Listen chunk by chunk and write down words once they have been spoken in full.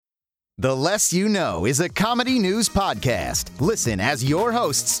The Less You Know is a comedy news podcast. Listen as your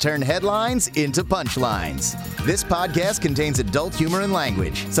hosts turn headlines into punchlines. This podcast contains adult humor and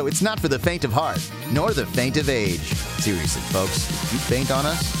language, so it's not for the faint of heart, nor the faint of age. Seriously, folks, if you faint on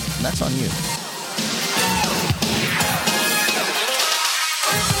us, that's on you.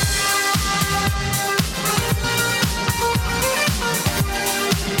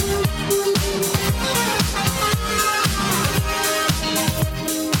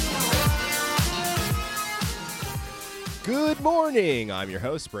 Good morning. I'm your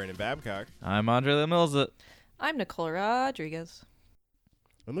host, Brandon Babcock. I'm Andre Lemilza. I'm Nicole Rodriguez.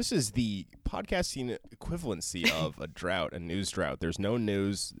 And this is the podcasting equivalency of a drought, a news drought. There's no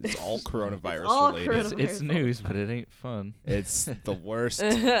news. It's all coronavirus related. It's news, but it ain't fun. It's the worst.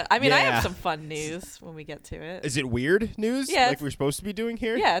 I mean, I have some fun news when we get to it. Is it weird news like we're supposed to be doing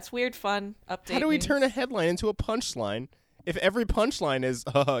here? Yeah, it's weird, fun, update. How do we news. turn a headline into a punchline if every punchline is,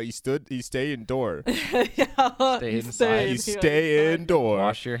 you stay indoor. Stay inside. You stay indoor.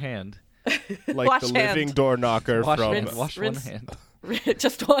 Wash your hand. Like Wash the living hand. door knocker Wash from... one hand.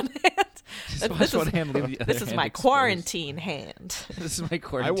 Just one hand. Just wash one hand. Leave the other This is hand my exposed. quarantine hand. This is my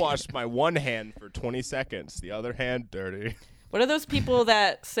quarantine. I washed my one hand for 20 seconds. The other hand dirty. What are those people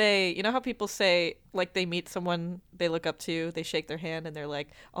that say, you know how people say, like they meet someone they look up to, they shake their hand and they're like,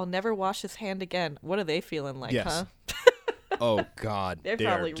 I'll never wash his hand again. What are they feeling like, Yes. huh? Oh, God. They're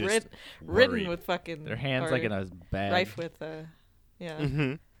probably just ridden worried. with fucking... Their hands or like in a bag. rife with,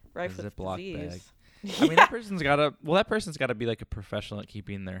 Mm-hmm. rife A with Ziploc disease. bag. I mean, that person's got to be like a professional at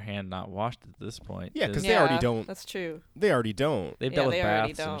keeping their hand not washed at this point. Yeah, 'cause Yeah, they already don't. That's true. They already don't. They've Yeah, dealt with they already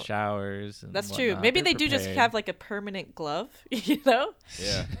baths and don't. showers. And That's true. whatnot. Maybe They're they do just prepared. have like a permanent glove, you know?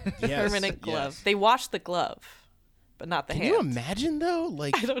 Yeah. Permanent glove. They wash the glove, but not the Can hand. you imagine, though?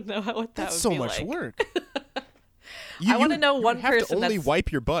 Like, I don't know what that that's would so be much like. work. I wanna know one you have person to only that's-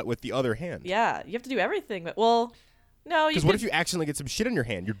 wipe your butt with the other hand. Yeah, you have to do everything. But, well, no, you Because what if you accidentally get some shit on your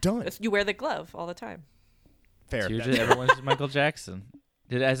hand? You're done. you wear the glove all the time. Fair. It's usually everyone's just Michael Jackson.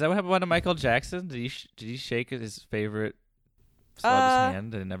 Is that what happened to Michael Jackson? Did he shake his favorite celeb's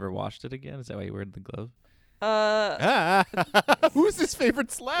hand and never washed it again? Is that why he wore the glove? Who's his favorite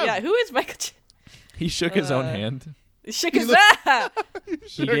celeb? Yeah, who is Michael He shook his own hand. Shook his ass.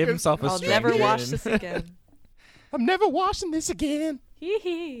 He gave himself a I'll strange never wash hand. this again. I'm never washing this again. Hee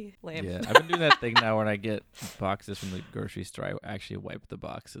hee. Lame. Yeah, I've been doing that thing now when I get boxes from the grocery store. I actually wipe the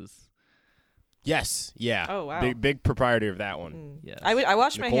boxes. Yes. Yeah. Oh, wow. Big proprietor of that one. Mm. Yes. I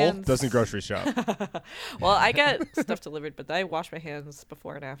wash Nicole my hands. doesn't grocery shop. Well, I get stuff delivered, but I wash my hands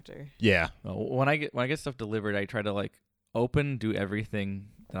before and after. Yeah. Well, when I get stuff delivered, I try to like do everything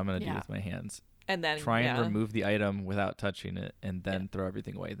that I'm gonna do Yeah. with my hands. And then Try and remove the item without touching it, and then throw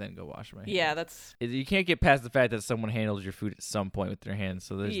everything away. Then go wash my hands. Yeah, that's You can't get past the fact that someone handled your food at some point with their hands.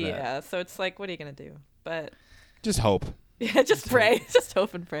 So there's that. yeah. So it's like, what are you gonna do? But Just hope. yeah, just pray, just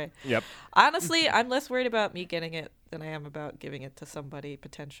hope and pray. Yep. Honestly, I'm less worried about me getting it than I am about giving it to somebody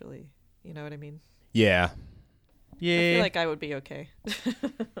potentially. You know what I mean? Yeah. I feel like I would be okay.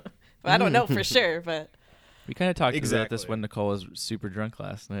 But I don't know for sure, but We kind of talked about this Exactly. when Nicole was super drunk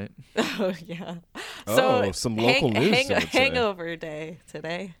last night. oh yeah. Oh, some local news, some would say. Hangover day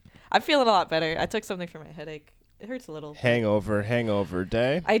today. I'm feeling a lot better. I took something for my headache. It hurts a little. Hangover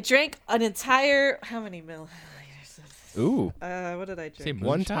day. I drank an entire how many milliliters? Ooh. What did I Say drink?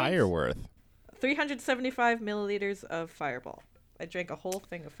 One moonshots? tire worth. 375 milliliters of Fireball. I drank a whole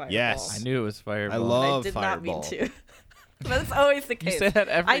thing of Fireball. Yes. I knew it was Fireball. I love I did Fireball. not mean to. But that's always the You case. say that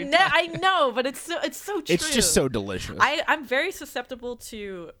every time. I know, but it's so true. It's just so delicious. I'm very susceptible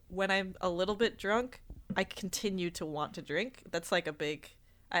to when I'm a little bit drunk, I continue to want to drink. That's like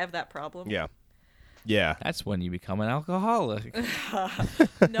I have that problem. Yeah. Yeah. That's when you become an alcoholic.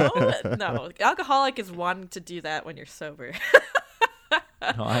 No. Alcoholic is wanting to do that when you're sober.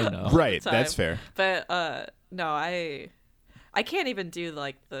 No, I know. Right. time. That's fair. But no, I can't even do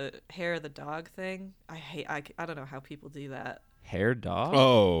like the hair of the dog thing. I don't know how people do that. Hair dog?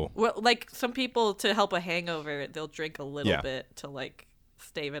 Oh. Well, like some people to help a hangover, they'll drink a little Yeah. bit to like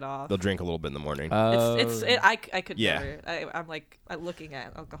stave it off. They'll drink a little bit in the morning. I could Yeah. never. I'm like looking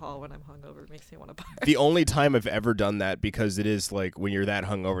at alcohol when I'm hungover makes me want to barf. The only time I've ever done that, because it is like when you're that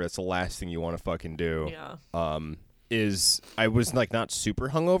hungover, that's the last thing you want to fucking do. Yeah. Is I was like not super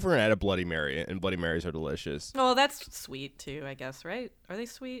hungover and I had a Bloody Mary, and Bloody Marys are delicious. Well, that's sweet too, I guess, right? Are they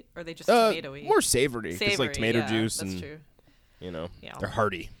sweet? Or are they just tomatoey? More savory. It's like tomato yeah, juice that's and true. Yeah. they're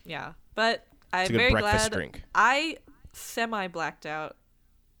hearty. Yeah, but I'm It's a good very breakfast glad drink. I semi blacked out.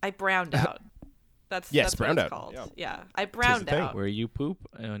 I browned out. That's Yes, that's browned what it's out. called. Yeah. Yeah, I browned thing. out. Where you poop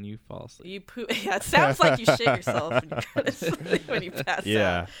and you fall asleep. You poop. Yeah, it sounds like you shit yourself when you go to sleep when you pass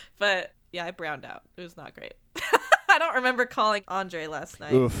Yeah. out. But yeah, I browned out. It was not great. I don't remember calling Andre last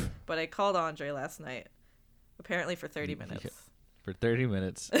night. Oof. But I called Andre last night. Apparently for 30 minutes. For 30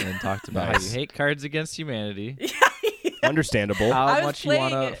 minutes, and then talked about how you Nice. hate Cards Against Humanity, Understandable. how I was much you playing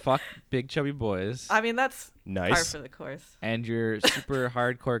want to it. fuck big chubby boys, I mean, that's par Nice. for the course. and your super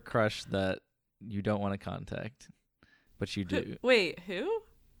hardcore crush that you don't want to contact, but you do. Wait, who?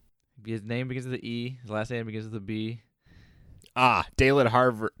 His name begins with the E. His last name begins with the B. David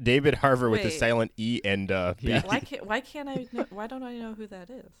Harver with the Wait. silent E and B. Yeah. Why can't I know, why don't I know who that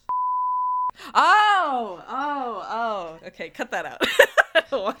is? Oh. Okay, cut that out. I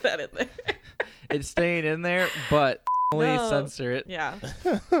don't want that in there. It's staying in there, but only No. censor it. Yeah.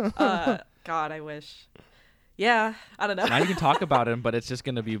 God, I wish. Yeah, I don't know. Now you can talk about him, but it's just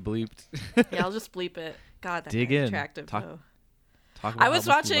gonna be bleeped. Yeah, I'll just bleep it. God, that Dig guy's in. attractive Talk- though. Talk about I was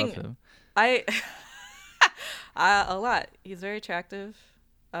how much you love watching- him. I a lot. He's very attractive.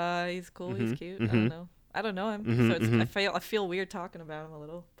 He's cool. He's cute. I don't know him, so it's, I feel weird talking about him a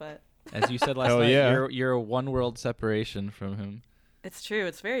little, but As you said last Hell night, yeah. you're a one world separation from him. it's true.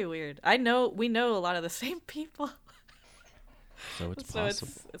 It's very weird. We know a lot of the same people, So it's so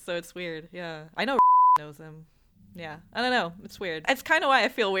possible. it's weird. Yeah, I know knows him. Yeah, I don't know. It's weird. It's kind of why I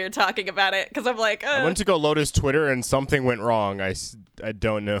feel weird talking about it, because I'm like, I went to go load his Twitter and something went wrong. I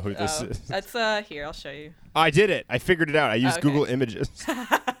don't know who this is. That's here. I'll show you. I did it. I figured it out. I used Okay. Google Images.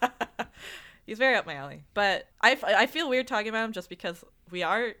 He's very up my alley, but I feel weird talking about him just because we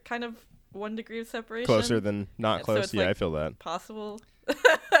are kind of 1 degree of separation. Closer than not So close. it's Yeah, like- I feel that. Possible.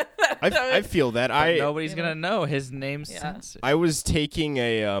 I feel that. But nobody's you know. gonna know. His name's Yeah. censored. I was taking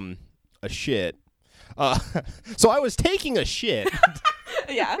a shit. So I was taking a shit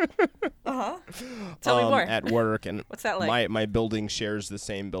Yeah. Tell me more. at work, and What's that like? my building shares the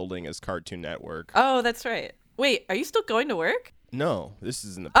same building as Cartoon Network. Oh, that's right. Wait, are you still going to work? No, this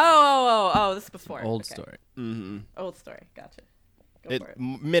is in the Oh, this is before. Old Okay. story. Old story. Gotcha. Go for it.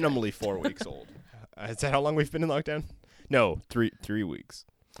 minimally 4 weeks old. Is that how long we've been in lockdown? No, 3 weeks.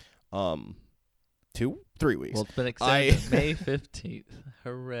 3 weeks. Well, it's been extended May 15th.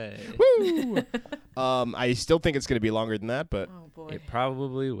 Hooray. Woo! I still think it's going to be longer than that, but Oh boy. It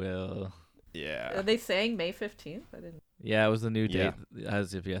probably will. yeah, Are they saying May 15th? I didn't. Yeah, it was the new Yeah. date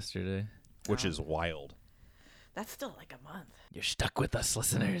as of yesterday. which is wild. That's still like a month. You're stuck with us,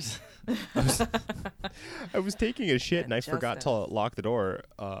 listeners. I was taking a shit and I forgot to lock the door,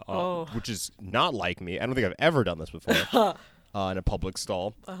 which is not like me. I don't think I've ever done this before. In a public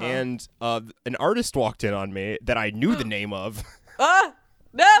stall, and an artist walked in on me that I knew the name of,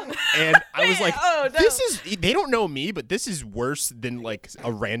 No. and I was like, Oh, no. "This is they don't know me, but this is worse than like a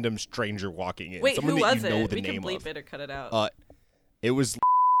random stranger walking in. Wait, Someone who that was you know it? the We name can bleep of. it or cut it out. It was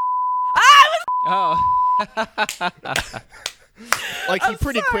Oh. like he I'm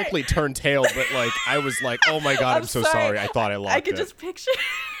pretty sorry. quickly turned tail, but like I was like, "Oh my god, I'm so sorry. I thought I locked I could it." just picture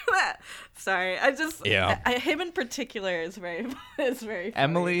that. Sorry, I just Yeah. him in particular is very funny.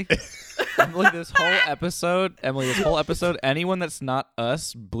 Emily, this whole episode, anyone that's not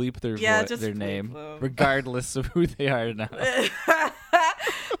us, bleep their Yeah, just their bleep name, them. regardless of who they are now.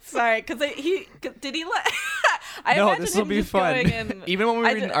 Sorry, because did he let? I No, imagine this will him be just fun. going in- Even when we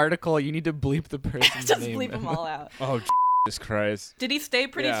I read an ju- article, you need to bleep the person's just name. bleep them all out. Oh, Jesus Christ. Did he stay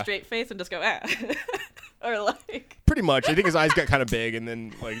pretty Yeah. straight face and just go or like? Pretty much. I think his eyes got kind of big and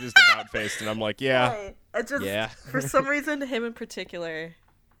then like just about faced, and I'm like, yeah. I just Yeah. for some reason him in particular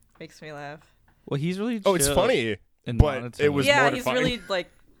makes me laugh. Well, he's really Oh, it's chill funny, and but monotone. it was Yeah, mortifying. he's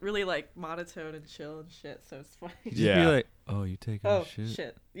really like monotone and chill and shit. So it's funny. He'd just Yeah. be like, "Oh, you taking Oh a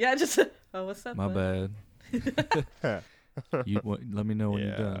shit? Yeah, just what's up? My bud?" bad. Let me know when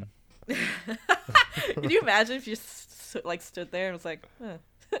you're Yeah. done." Can you imagine if you stood there and was like,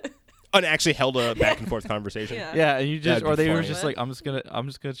 And actually held a back and forth conversation. yeah, Yeah, and you just, That'd be or they were funny. just like, I'm just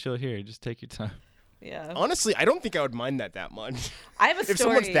gonna chill here. Just take your time. yeah. Honestly, I don't think I would mind that much. I have a If story.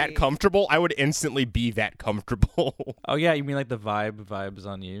 someone's that comfortable, I would instantly be that comfortable. Oh yeah, you mean like the vibes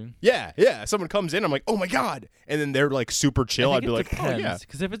on you? Yeah. Someone comes in, I'm like, oh my god, and then they're like super chill. I'd be like, oh yeah.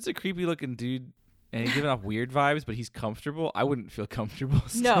 Because if it's a creepy looking dude and he's giving off weird vibes, but he's comfortable, I wouldn't feel comfortable.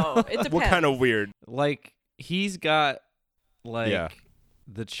 No, it depends. What kind of weird? Like he's got like Yeah.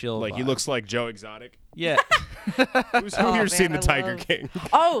 the chill. Like he vibe. looks like Joe Exotic. Yeah. Who Oh, here's seen man, the I Tiger love- King?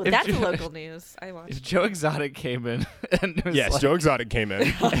 Oh, If that's Joe- local news. I watched. If Joe Exotic came in and was Yes, like, Joe Exotic came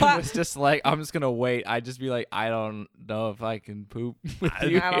in. and was just like, I'm just gonna wait. I'd just be like, I don't know if I can poop. With you I don't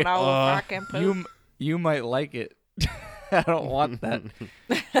here. know if I can poop. You might like it. I don't want that.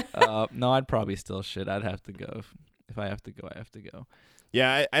 No, I'd probably still shit. I'd have to go. If I have to go, I have to go.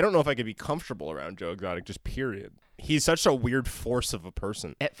 Yeah, I don't know if I could be comfortable around Joe Exotic, just period. He's such a weird force of a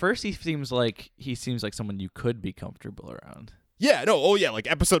person. At first, he seems like someone you could be comfortable around. Yeah, no, oh yeah, like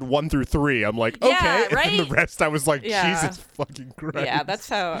episode 1 through 3, I'm like, okay. Yeah, right? And then the rest, I was like, Yeah. Jesus fucking Christ. Yeah, that's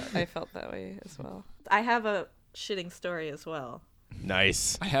how I felt that way as well. I have a shitting story as well.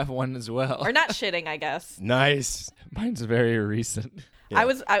 Nice. I have one as well. Or not shitting, I guess. Nice. Mine's very recent. Yeah. I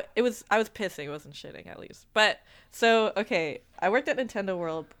was pissing, it wasn't shitting at least. But so okay, I worked at Nintendo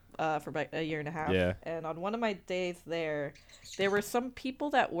World for about a year and a half. Yeah. And on one of my days there were some people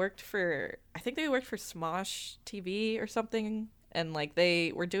that worked for, I think they worked for Smosh TV or something, and like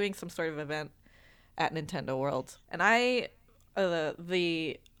they were doing some sort of event at Nintendo World. And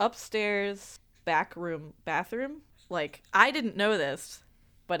the upstairs bathroom, like I didn't know this,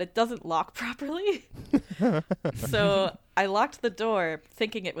 but it doesn't lock properly. So I locked the door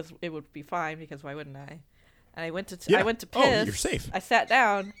thinking it would be fine, because why wouldn't I? And I went to piss. Oh, you're safe. I sat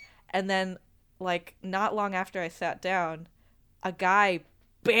down, and then like not long after I sat down, a guy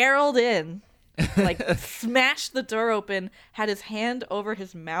barreled in, like smashed the door open, had his hand over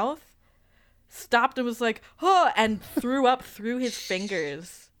his mouth, stopped and was like, "Oh," and threw up through his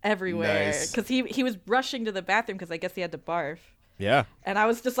fingers everywhere, Nice. because he was rushing to the bathroom because I guess he had to barf. Yeah. And I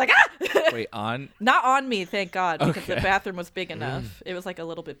was just like, ah! Wait, on? Not on me, thank God, because Okay. the bathroom was big enough. It was like a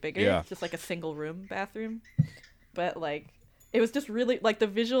little bit bigger, Yeah. just like a single room bathroom. But like, it was just really like the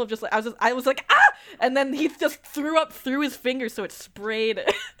visual of just like I was like, ah! And then he just threw up through his fingers, so it sprayed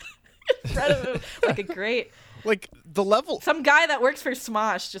in front of him like a grate. Like, the level... Some guy that works for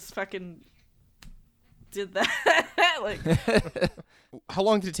Smosh just fucking did that. Like, How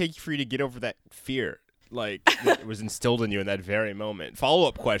long did it take for you to get over that fear? Like, that was instilled in you in that very moment.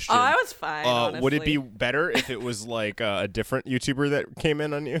 Follow-up question. oh, I was fine. would it be honestly. better if it was like a different YouTuber that came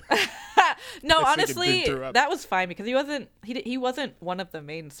in on you? No, If he had honestly, been through up. that was fine, because he wasn't one of the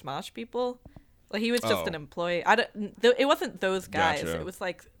main Smosh people. Like, he was just Oh. an employee. It wasn't those guys. Gotcha. It was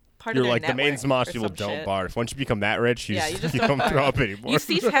like part You're of their like, the main network Smosh or people some don't shit. barf. Once you become that rich, Yeah, you just you don't don't throw barf. up anymore. You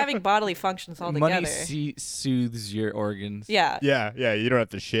cease having bodily functions altogether. Money soothes your organs. Yeah. Yeah, you don't have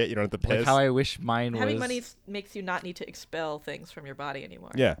to shit, you don't have to piss. Like how I wish mine Having was. money makes you not need to expel things from your body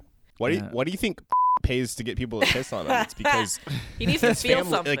anymore. Yeah. What Yeah. do you think pays to get people to piss on him? It's because He needs to his feel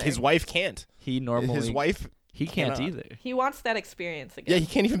family, something. like his wife can't. He normally. His wife, He can't cannot. either. He wants that experience yeah, again. he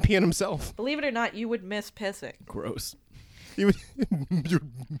can't even pee on himself. Believe it or not, you would miss pissing. Gross. You would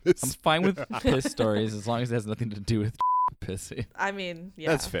I'm fine with piss stories as long as it has nothing to do with pissing. I mean, yeah.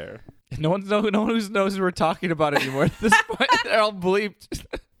 That's fair. No one knows who we're talking about anymore at this point. They're all bleeped.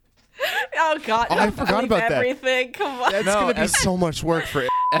 Oh God! Oh, I don't forgot believe about that. everything. Come on. That's No, gonna be as- so much work for it.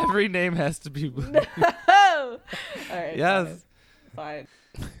 Every name has to be bleeped. All right. Yes. Fine.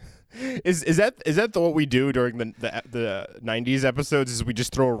 Is that what we do during the 90s episodes? Is we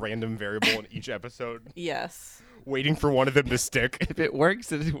just throw a random variable in each episode, Yes. waiting for one of them to stick? If it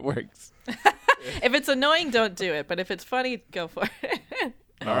works, it works. If it's annoying, don't do it. But if it's funny, go for it.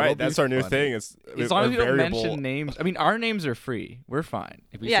 All right, it'll that's be our new funny. thing. It's As long our as we don't variable. mention names. I mean, our names are free. We're fine.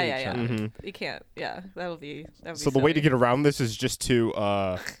 If we Yeah, say yeah, each yeah. other. Mhm. You can't. Yeah, that would be. So the way to get around this is just to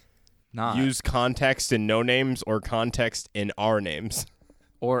Not. use context in no names or context in our names.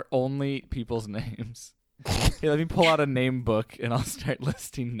 Or only people's names. Hey, let me pull out a name book and I'll start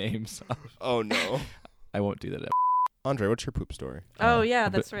listing names off. Oh no, I won't do that. Andre, what's your poop story? Oh yeah,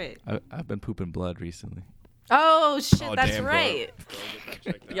 I've that's right. I've been pooping blood recently. Oh shit, Oh, that's damn, bro. right.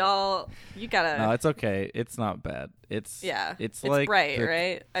 Y'all, you gotta. No, it's okay. It's not bad. It's yeah. It's like bright, the-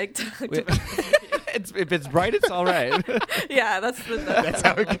 right? I talked Wait, about. if it's bright, it's all right. Yeah, that's the. That's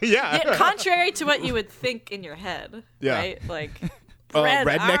how it, yeah. Yeah, contrary to what you would think in your head. Yeah. Right. Like. Red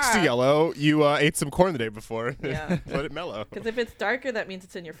next to ah. yellow. You ate some corn the day before. Yeah. Let it mellow. Because if it's darker, that means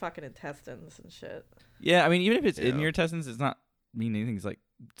it's in your fucking intestines and shit. Yeah, I mean, even if it's in Yeah. your intestines, it's not mean anything. It's like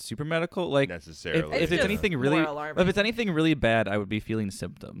super medical. Like Necessarily. if it's just anything more really, alarming. if it's anything really bad, I would be feeling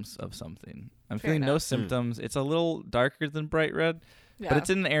symptoms of something. I'm Fair feeling no enough. symptoms. It's a little darker than bright red, Yeah. but it's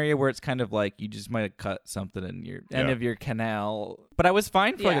in an area where it's kind of like you just might have cut something in your end Yeah. of your canal. But I was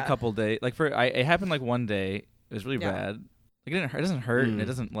fine for like Yeah. a couple days. Like it happened like one day. It was really Yeah. bad. Like it doesn't hurt and Mm. it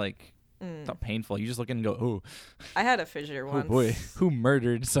doesn't like. Mm. It's not painful. You just look in and go, oh, I had a fissure oh once. boy, who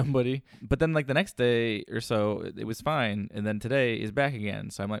murdered somebody? But then like the next day or so, it was fine, and then today is back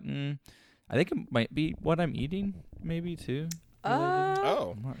again. So I'm like, I think it might be what I'm eating, maybe too. related.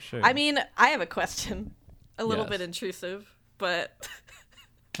 Oh. I'm not sure. I mean, I have a question. A little Yes. bit intrusive, but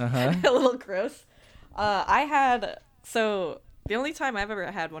uh-huh. a little gross. I had The only time I've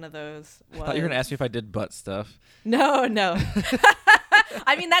ever had one of those was... I thought you were going to ask me if I did butt stuff. No.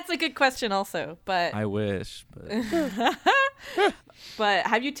 I mean, that's a good question also, but... I wish, but... But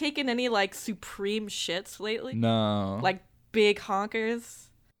have you taken any, like, supreme shits lately? No. Like, big honkers?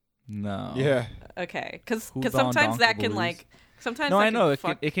 No. Yeah. Okay, because Who's sometimes on that can, Donkabaloo's? like... Sometimes No, that I know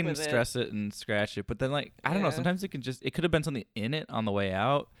fuck it can with stress it and scratch it, but then like I don't know. Yeah. Sometimes it could have been something in it on the way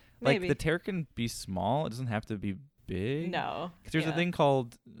out. Like Maybe. the tear can be small. It doesn't have to be big. No. Because there's a Yeah. thing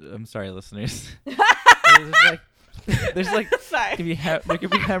called. I'm sorry, listeners. there's like Sorry. there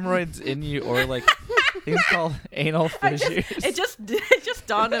could be hemorrhoids in you or like things called anal fissures. It just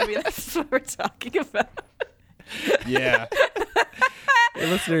dawned on me that's what we're talking about. Yeah. Hey,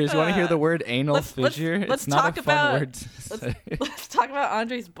 listeners, you want to hear the word anal fissure? let's It's not talk a fun about- word to say. Let's talk about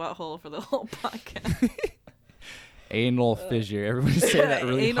Andre's butthole for the whole podcast. Anal fissure. Everybody say that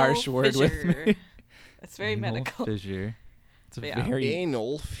really Anal harsh word with fissure. me. It's very Anal medical. fissure. It's a Yeah. very.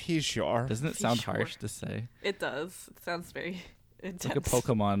 Anal fissure. Doesn't it sound Fissure. harsh to say? It does. It sounds very It's like a intense.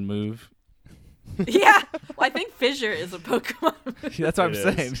 Pokemon move. Yeah. Well, I think fissure is a Pokemon. That's what I'm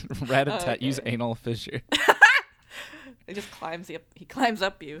It saying. is. Rat-a-tat, Okay. use anal fissure. It just climbs up. He climbs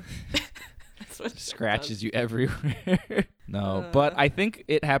up you. That's what it Scratches you everywhere. No, but I think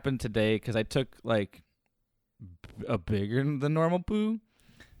it happened today because I took like a bigger than normal poo.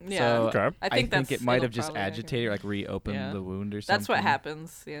 does. Yeah. So Okay. I think that's it might it'll have just probably agitated, like reopened Yeah. the wound or something. That's what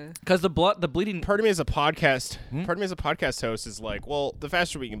happens. Yeah. Because the bleeding. Part of me as a podcast, Hmm? part of me as a podcast host is like, well, the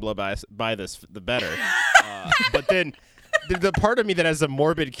faster we can blow by this, the better. But then, the part of me that has a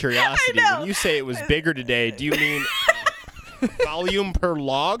morbid curiosity, know. when you say it was bigger today, do you mean volume per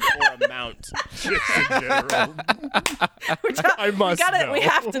log or amount? Just in general. I must know. We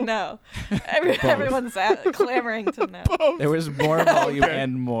have to know. Everyone's clamoring to know. There was more volume Okay.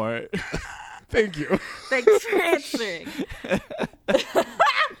 and more. Thank you. Thanks for answering.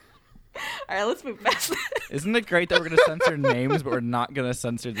 All right, let's move past that. Isn't it great that we're going to censor names, but we're not going to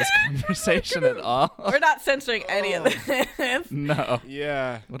censor this conversation at all? We're not censoring any of this. No.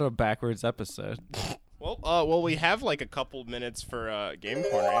 Yeah. What a backwards episode. Well, we have like a couple minutes for Game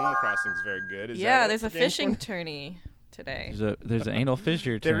Corner. Animal Crossing is very good. Is Yeah, that there's it a for Game fishing Corner? tourney today. There's an anal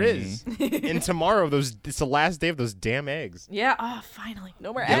fissure There tourney. is. And tomorrow, it's the last day of those damn eggs. Yeah. Oh, finally.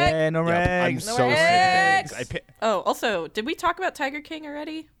 No more eggs. Yeah, no more Yep, eggs. I'm No so more sick of eggs. eggs. Oh, also, did we talk about Tiger King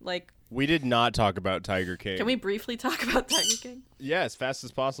already? Like, We did not talk about Tiger King. can we briefly talk about Tiger King? Yeah, as fast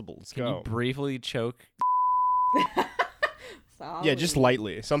as possible. Let's Can go. you briefly choke? Yeah, just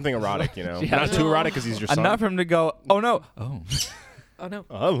lightly. Something erotic, you know. Yeah. Not too erotic because he's your son. Enough for him to go, oh no. Oh. Oh no.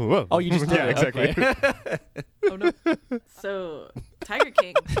 Oh, Oh, you just did yeah, it. exactly. Okay. Oh no. So, Tiger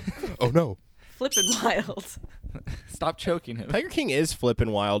King, Oh no. flippin' wild. Stop choking him. Tiger King is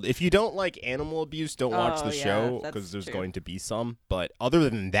flippin' wild. If you don't like animal abuse, don't watch Oh, the yeah, show that's because there's true. going to be some. But other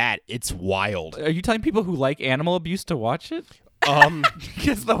than that, it's wild. Are you telling people who like animal abuse to watch it?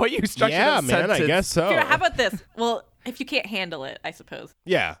 Because the way you structured Yeah, that man, I sentence- guess so. Here, how about this? Well, if you can't handle it, I suppose.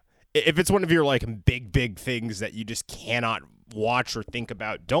 Yeah. If it's one of your like big things that you just cannot watch or think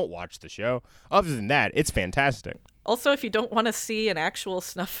about, don't watch the show. Other than that, it's fantastic. Also, if you don't want to see an actual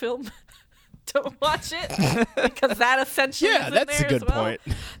snuff film, don't watch it because that essentially Yeah, is in that's a there as good well. point.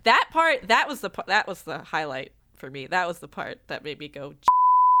 That part, that was the highlight for me. That was the part that made me go,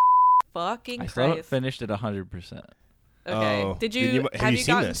 fucking I still haven't Christ. finished at 100%. Okay. Oh. Did Did you you- have you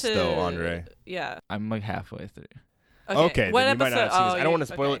seen gotten this, to, though, Andre? Yeah. I'm like halfway through. Okay, What then you might episode? not have seen this. I you- don't want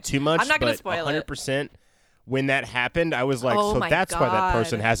to spoil okay. it too much. I'm not gonna but spoil it. 100%. When that happened, I was like, Oh so my that's why that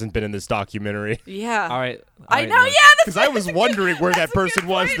person God. hasn't been in this documentary. Yeah. All right. I know. look. Yeah. Because I was wondering where that That's a good person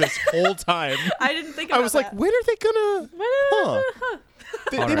was point. this whole time. I didn't think about I was like, that. when are they gonna? Huh.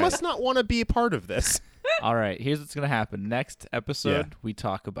 They All right. must not want to be a part of this. All right. Here's what's going to happen. Next episode, Yeah. we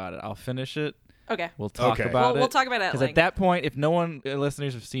talk about it. I'll finish it. Okay. We'll talk Okay. about it. We'll talk about it at Because at length. that point, if no one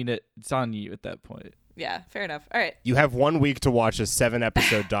listeners have seen it, it's on you at that point. Yeah. Fair enough. All right. You have 1 week to watch a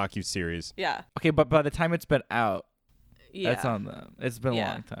 7-episode docuseries. Yeah. Okay, but by the time it's been out, Yeah. that's on them. It's been a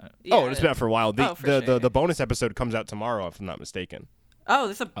Yeah. long time. Yeah, Oh, it's been out for a while. The, Oh, for sure. the bonus episode comes out tomorrow, if I'm not mistaken. Oh,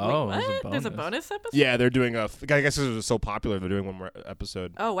 there's a Oh, wait, there's a what? There's a bonus. bonus episode? Yeah, they're doing I guess it was so popular, they're doing one more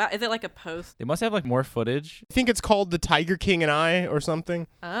episode. Oh, wow. Is it like a post? They must have like more footage. I think it's called The Tiger King and I or something.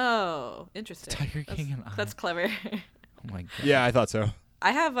 Oh, interesting. Tiger King and I. That's clever. Oh my god. Yeah, I thought so.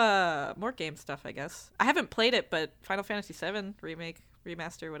 I have more game stuff, I guess. I haven't played it, but Final Fantasy VII remake,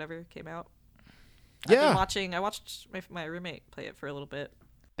 remaster, whatever came out. Yeah. I watched my roommate play it for a little bit.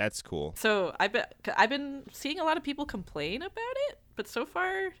 That's cool. So I've been seeing a lot of people complain about it, but so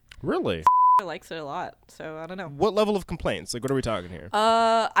far Really? likes it a lot. So I don't know. What level of complaints? Like, what are we talking here?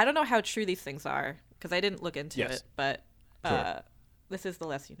 I don't know how true these things are because I didn't look into Yes. it, but This is the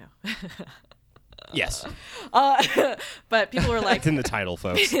less you know. Yes. But people were like, it's in the title,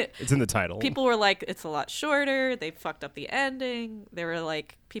 folks. It's in the title. People were like, it's a lot shorter. They fucked up the ending. There were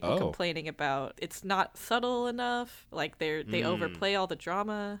like people Oh. complaining about it's not subtle enough. Like they overplay all the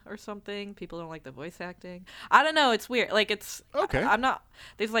drama or something. People don't like the voice acting. I don't know. It's weird. Like it's Okay. I'm not.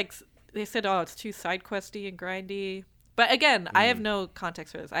 There's like they said, oh, it's too side questy and grindy. But again, I have no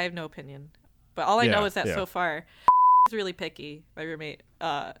context for this. I have no opinion. But all I know is that so far, is really picky. My roommate,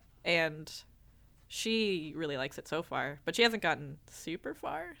 and she really likes it so far, but she hasn't gotten super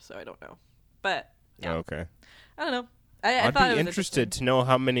far, so I don't know. But yeah. Okay. I don't know. I I'd thought be it was interested to know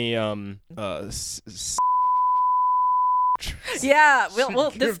how many Yeah, well,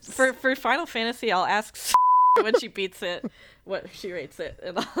 this for Final Fantasy, I'll ask when she beats it, what she rates it,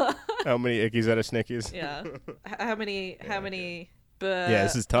 and how many ickies out of snickies. yeah, how many. Yeah,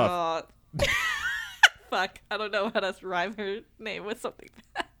 this is tough. Fuck, I don't know how to rhyme her name with something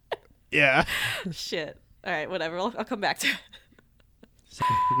bad. Yeah. Shit. All right, whatever. I'll come back to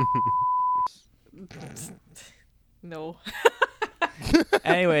it. No.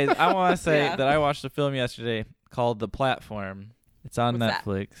 Anyways, I want to say Yeah. that I watched a film yesterday called The Platform. It's on What's that?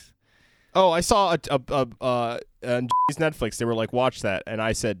 Netflix. Oh, I saw on Netflix. They were like, "Watch that," and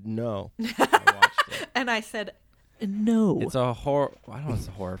I said no. I watched it. And I said, no. It's a horror. I don't know. It's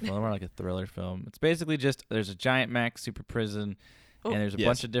a horror film. More like a thriller film. It's basically just there's a giant max super prison, and there's a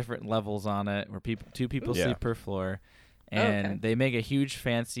bunch of different levels on it where two people sleep per floor, and they make a huge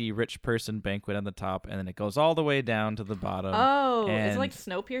fancy rich person banquet on the top, and then it goes all the way down to the bottom. Oh, and it's like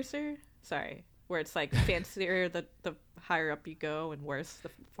Snowpiercer? Sorry. Where it's like fancier the higher up you go and worse the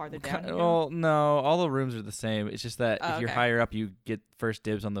farther down you go? Well, no, all the rooms are the same. It's just that if you're okay. higher up, you get first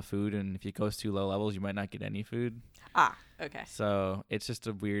dibs on the food, and if it goes too low levels, you might not get any food. Ah, okay. So it's just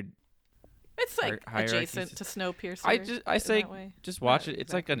a weird. It's like hierarchy. adjacent to Snowpiercer. I say that way. just watch Not it.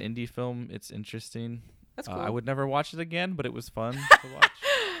 It's like an indie film. It's interesting. That's cool. I would never watch it again, but it was fun to watch.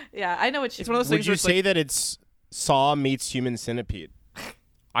 Yeah, I know what you It's one of those Would things you where it's say like, that it's Saw meets Human Centipede?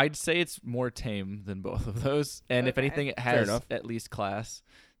 I'd say it's more tame than both of those, and if Okay. anything, it Fair has enough. at least class.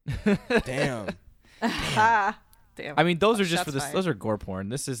 Damn. Ah, damn. I mean, those are just Shots for this. fired. Those are gore porn.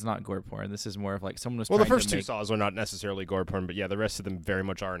 This is not gore porn. This is more of like someone was Well, the trying first to two make. Saws were not necessarily gore porn, but yeah, the rest of them very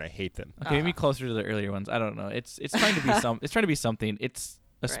much are, and I hate them. Okay, maybe closer to the earlier ones. I don't know. It's trying to be it's trying to be something. It's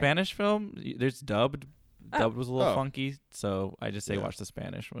a Right. Spanish film. There's dubbed. Dubbed was a little Oh. funky, so I just say Yeah. watch the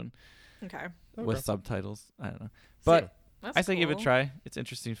Spanish one Okay. with subtitles. I don't know, but That's I say give it a cool. try. It's an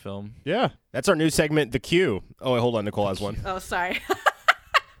interesting film. Yeah, that's our new segment, The Queue. Oh, wait, hold on, Nicole has one. Oh, sorry.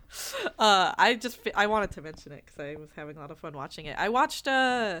 I wanted to mention it because I was having a lot of fun watching it. I watched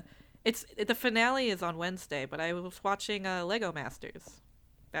the finale is on Wednesday, but I was watching Lego Masters,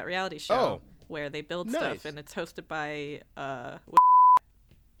 that reality show where they build Nice. stuff, and it's hosted by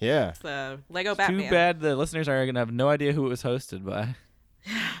Yeah. the Lego Batman. Too bad the listeners are gonna have no idea who it was hosted by.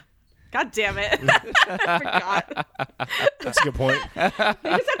 God damn it! I forgot. That's a good point. You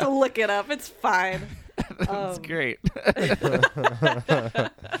just have to look it up. It's fine. That's great.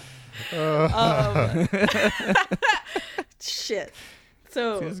 Shit.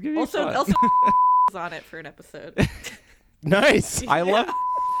 So It's gonna be also fun. also was on it for an episode. Nice. I love.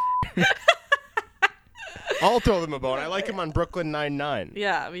 I'll throw them a bone. I like him on Brooklyn Nine-Nine.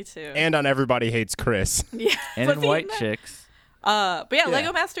 Yeah, me too. And on Everybody Hates Chris. yeah, And was in he White that? Chicks. But yeah, Yeah,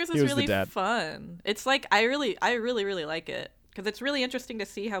 Lego Masters he is was the really dad. fun. It's like I really like it because it's really interesting to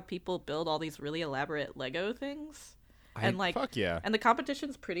see how people build all these really elaborate Lego things, and like Fuck yeah. and the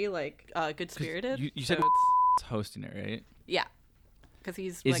competition's pretty like good spirited. You said so it's, hosting it, right? yeah, because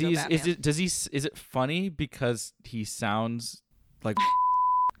he's Is Lego he? Batman. Is it funny because he sounds like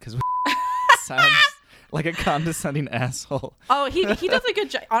because sounds like a condescending asshole. Oh, he does a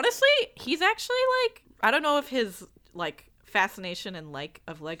good job. Honestly, he's actually like I don't know if his like fascination and like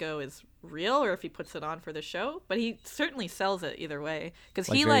of Lego is real or if he puts it on for the show, but he certainly sells it either way because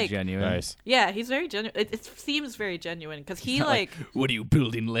he very like genuine. Nice. yeah, he's very genuine. It seems very genuine because he Not like what are you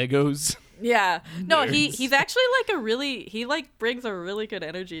building Legos? yeah no Nerds. he's actually like he like brings a really good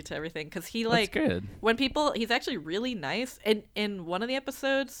energy to everything because he like That's good. when people he's actually really nice and in one of the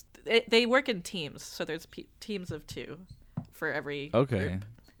episodes they work in teams so there's teams of 2 for every Okay. group.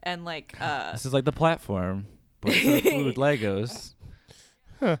 And like This is like the platform, but for food Legos.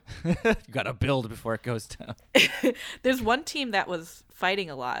 You gotta build before it goes down. there's one team that was fighting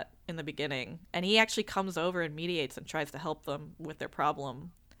a lot in the beginning and he actually comes over and mediates and tries to help them with their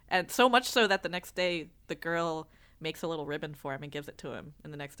problem, and so much so that the next day the girl makes a little ribbon for him and gives it to him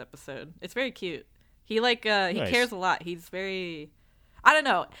in the next episode. It's very cute. He like he Nice. cares a lot. He's very I don't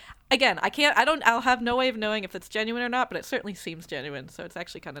know. Again, I'll have no way of knowing if it's genuine or not, but it certainly seems genuine. So it's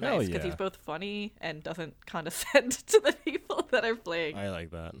actually kind of nice because he's both funny and doesn't condescend to the people that are playing. I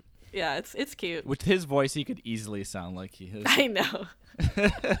like that. Yeah, it's cute. With his voice, he could easily sound like he is. I know.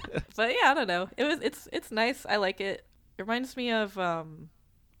 But yeah, I don't know. It's nice. I like it. It reminds me of a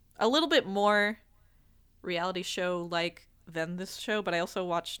little bit more reality show like than this show, but I also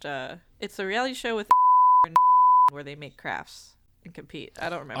watched it's a reality show with where they make crafts and compete. I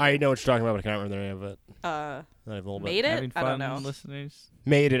don't remember. I know what you're talking about, but I can't remember the name of it. Made it? Having fun, I don't know. Listeners?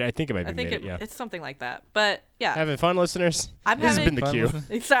 Made it. I think it might be Made It, yeah. It's something like that. But yeah. Having fun, listeners? This has been the cue.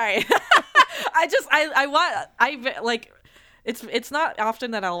 Sorry. It's not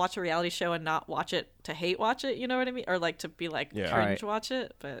often that I'll watch a reality show and not watch it to hate watch it, you know what I mean? Or like to be like cringe watch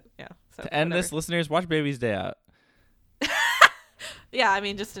it, but yeah. So to end this, listeners, watch Baby's Day Out. Yeah, I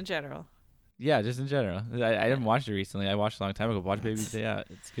mean just in general. Yeah, just in general. I didn't watch it recently. I watched it a long time ago. Watch Baby's Day Out.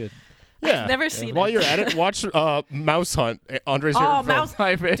 It's good. Yeah. I've never seen it. While you're at it, watch Mouse Hunt. Andre's favorite film.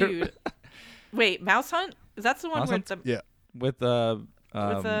 My favorite. Dude. Wait, Mouse Hunt? Is that the one with the... Yeah. With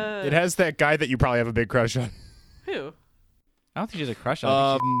it has that guy that you probably have a big crush on. Who? I don't think she's a crush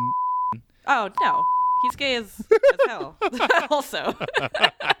on. Oh, no. He's gay as hell. Also.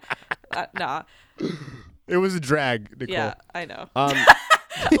 Nah. It was a drag, Nicole. Yeah, I know.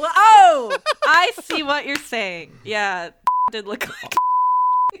 Oh! I see what you're saying. Yeah, did look like...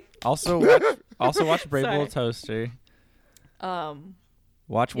 Also watch Brave Little Toaster.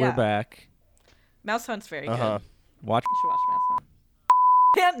 Watch We're Back. Mouse Hunt's very good. Watch. You should watch Mouse Hunt.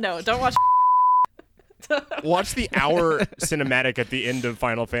 Yeah, no, don't watch. Watch the hour cinematic at the end of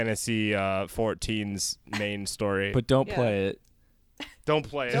Final Fantasy XIV's main story. But don't play it. Don't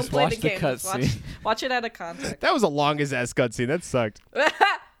play it. Don't play watch the the game. cutscene. Watch it out of context. That was the longest ass cutscene. That sucked.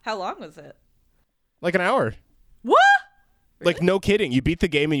 How long was it? Like an hour. What? Really? Like, no kidding. You beat the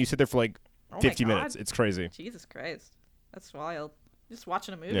game and you sit there for like 50 my minutes. God. It's crazy. Jesus Christ. That's wild. Just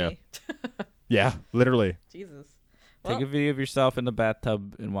watching a movie. Yeah. Yeah, literally. Jesus. Take a video of yourself in the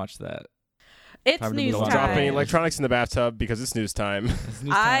bathtub and watch that. It's Time to news move on. Drop time. any electronics in the bathtub because it's news time.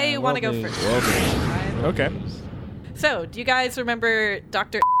 I want to go first. Okay. So, do you guys remember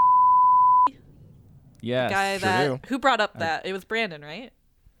Dr. Yes. The guy Sure do. who brought up that? It was Brandon, right?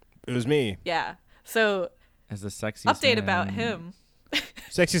 It was me. Yeah. So, As the sexiest update man. about him.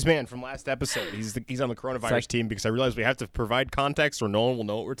 Sexiest man from last episode. He's on the coronavirus team because I realized we have to provide context or no one will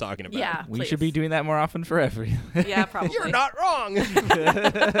know what we're talking about. Yeah, We please. should be doing that more often for every. Yeah, probably. You're not wrong.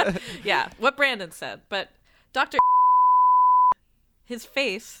 Yeah, what Brandon said. But Dr. his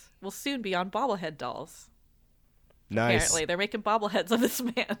face will soon be on bobblehead dolls. Nice. Apparently, they're making bobbleheads of this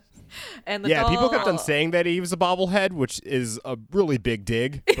man. And the Yeah, doll... people kept on saying that he was a bobblehead, which is a really big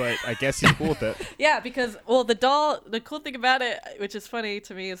dig, but I guess he's cool with it. Yeah, because, well, the cool thing about it, which is funny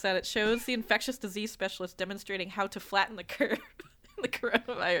to me, is that it shows the infectious disease specialist demonstrating how to flatten the curve in the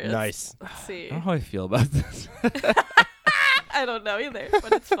coronavirus. Nice. Let's see. I don't know how I feel about this. I don't know either,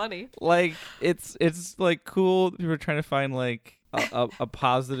 but it's funny. Like it's like cool. People are trying to find like a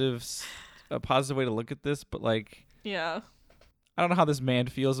positive way to look at this, but like Yeah. I don't know how this man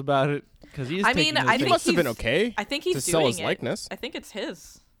feels about it because he's. I mean, I He think must have been okay. I think he's to sell doing his it. likeness. I think it's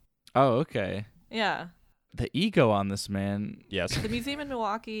his. Oh, okay. Yeah. The ego on this man. Yes. The museum in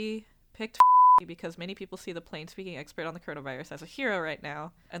Milwaukee picked because many people see the plain-speaking expert on the coronavirus as a hero right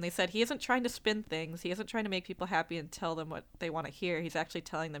now. And they said he isn't trying to spin things. He isn't trying to make people happy and tell them what they want to hear. He's actually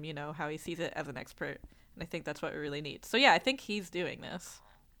telling them, how he sees it as an expert. And I think that's what we really need. So, yeah, I think he's doing this.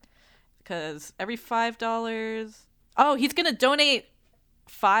 Because every $5... Oh, he's going to donate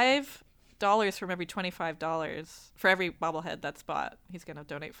 $5 from every $25 for every bobblehead that's bought. He's going to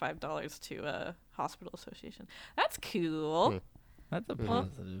donate $5 to a hospital association. That's cool. That's a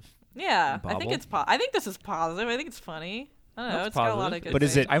positive. Yeah, I think Bobble. it's I think this is positive. I think it's funny. I don't know. That's It's got a lot positive. of good. But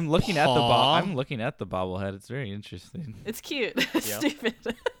is things. it- I'm looking at the Paw? I'm looking at the bobblehead. It's very interesting. It's cute. Stupid.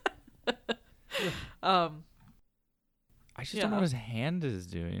 I just don't know what his hand is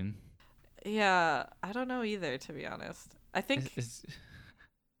doing. Yeah, I don't know either. To be honest, I think.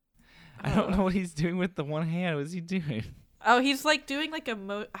 I don't know what he's doing with the one hand. What is he doing? Oh, he's like doing like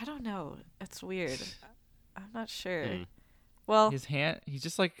a I don't know. It's weird. I'm not sure. Well, His hand. He's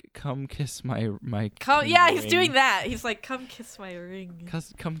just like, come kiss my come. Yeah, ring. he's doing that. He's like, come kiss my ring.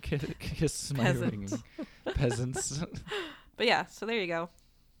 Come kiss my Peasant. ring. Peasants. But yeah, so there you go.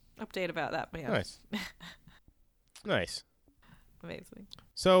 Update about that man. Nice. Nice. Amazing.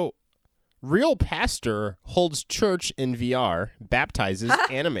 So, real pastor holds church in VR, baptizes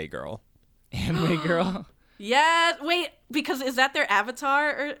anime girl. Anime girl. Yeah, wait, because is that their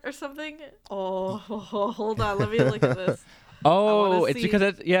avatar or something? Oh, hold on, let me look at this. Oh, it's because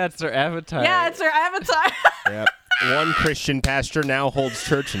it's their avatar. Yeah, it's their avatar. Yep. One Christian pastor now holds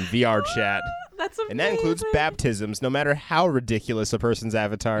church in VR chat. That's amazing. And that includes baptisms, no matter how ridiculous a person's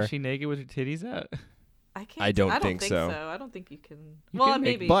avatar. Is she naked with her titties out? I don't think so. I don't think you can.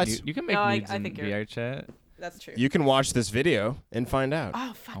 Maybe. But you can make nudes in VR chat. That's true. You can watch this video and find out.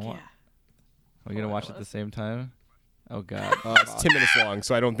 Oh, fuck yeah. Are we going to watch it at the same time? Oh, God. It's 10 minutes long,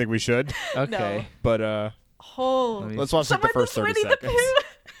 so I don't think we should. Okay. No. But, let's watch like the first 30 seconds.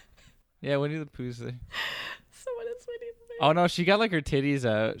 Yeah, Winnie the Pooh's there. Someone is Winnie the Pooh. Oh, no, she got like her titties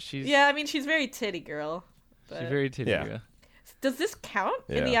out. Yeah, I mean, she's very titty girl. She's very titty girl. Does this count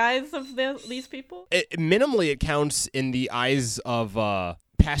in the eyes of these people? Minimally, it counts in the eyes of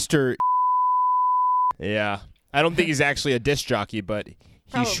Pastor. Yeah. I don't think he's actually a disc jockey, but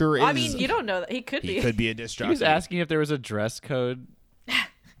he sure is. I mean, you don't know that. He could be. He could be a disc jockey. He was asking if there was a dress code.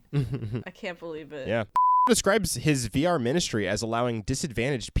 I can't believe it. Yeah. Describes his VR ministry as allowing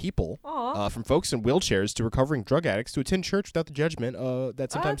disadvantaged people from folks in wheelchairs to recovering drug addicts to attend church without the judgment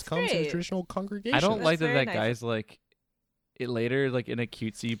that sometimes comes in a traditional congregation. I don't like that nice. guy's like it later like in a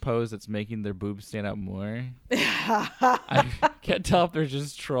cutesy pose that's making their boobs stand out more. I can't tell if they're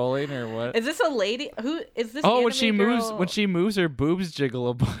just trolling or what. Is this a lady? Who is this? Oh, when she moves, her boobs jiggle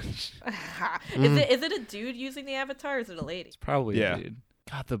a bunch. Is it a dude using the avatar or is it a lady? It's probably a dude.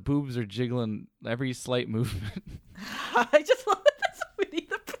 God, the boobs are jiggling every slight movement. I just love that that's Winnie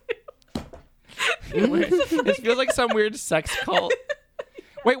the Pooh. This feels like some weird sex cult.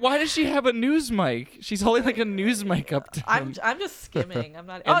 Wait, why does she have a news mic? She's holding like a news mic up to him. I'm just skimming. I'm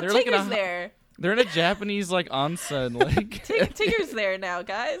not. And Tigger's there. They're in a Japanese like onsen. Like Tigger's there now,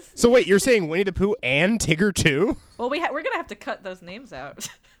 guys. So wait, you're saying Winnie the Pooh and Tigger too? Well, we're gonna have to cut those names out.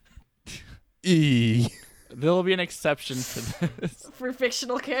 There'll be an exception for this. For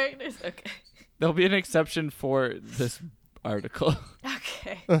fictional characters? Okay. There'll be an exception for this article.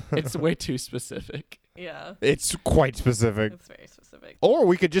 Okay. It's way too specific. Yeah. It's quite specific. It's very specific. Or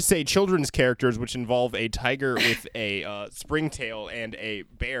we could just say children's characters, which involve a tiger with a springtail and a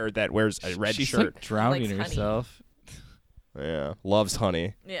bear that wears a red She's shirt. Like drowning herself. Yeah. Loves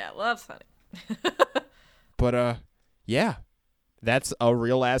honey. Yeah, loves honey. But, yeah. That's a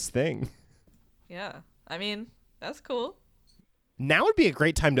real-ass thing. Yeah. I mean, that's cool. Now would be a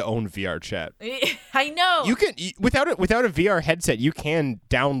great time to own VR chat. I know. You can without a VR headset, you can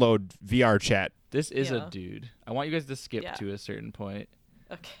download VR chat. This is a dude. I want you guys to skip to a certain point.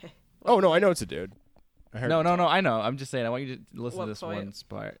 Okay. Oh no, I know it's a dude. No, I know. I'm just saying. I want you to listen to this one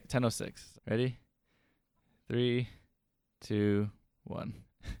spot. 10:06. Ready? 3, 2, 1.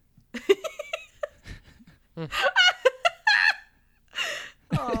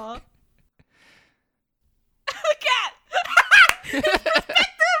 Aww. I'm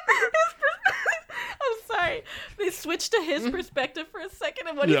sorry. They switched to his perspective for a second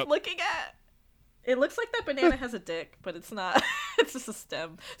of what he's looking at. It looks like that banana has a dick, but it's not. It's just a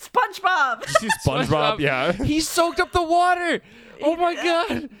stem. SpongeBob! SpongeBob, yeah. He soaked up the water! Oh my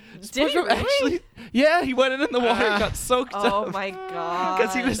god! Did he really? Actually, yeah, he went in the water and got soaked up. Oh my god.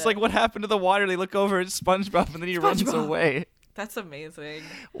 Because he was like, what happened to the water? They look over at SpongeBob and then he runs away. That's amazing.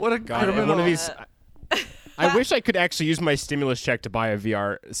 What a criminal. One of these... I wish I could actually use my stimulus check to buy a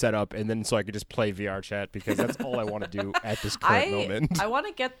VR setup, and then so I could just play VR chat, because that's all I want to do at this current moment. I want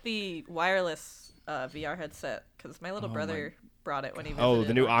to get the wireless VR headset, because my little brother brought it when he visited. Oh,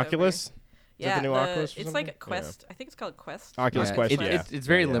 the new Oculus? Yeah, the new Oculus it's like a Quest. I think it's called Quest. Oculus Quest, It's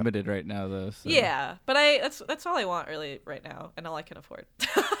very limited right now, though. So. Yeah, but that's all I want really right now, and all I can afford.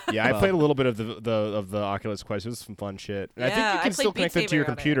 Yeah, I played a little bit of the Oculus Quest. It was some fun shit. And I think you can still connect it to your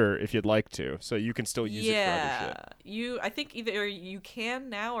computer if you'd like to, so you can still use it for other shit. I think either you can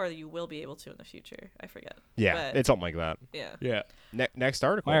now or you will be able to in the future. I forget. Yeah, it's something like that. Yeah. Yeah. Next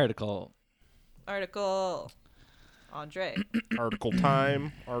article. My article. Andre. Article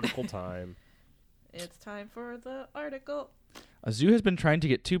time. It's time for the article. A zoo has been trying to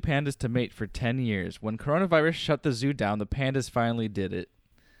get 2 pandas to mate for 10 years. When coronavirus shut the zoo down, the pandas finally did it.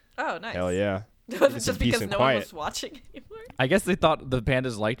 Oh, nice. Hell yeah. Just because no one was watching anymore? I guess they thought the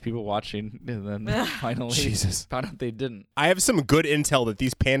pandas liked people watching, and then finally found out they didn't. I have some good intel that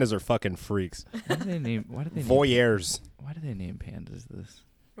these pandas are fucking freaks. Why did they name Voyeurs. Why do they name pandas this?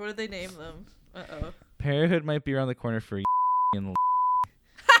 What did they name them? Uh-oh. Parenthood might be around the corner for and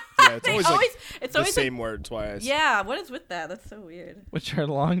Yeah, it's always the same word twice. Yeah, what is with that? That's so weird. Which are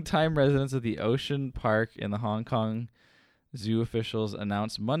longtime residents of the Ocean Park in the Hong Kong zoo. Officials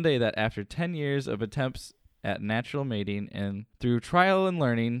announced Monday that after 10 years of attempts at natural mating and through trial and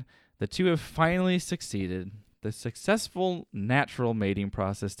learning, the two have finally succeeded. The successful natural mating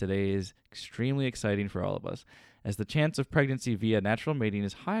process today is extremely exciting for all of us. as the chance of pregnancy via natural mating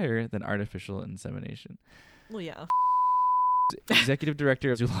is higher than artificial insemination. Well, yeah. Executive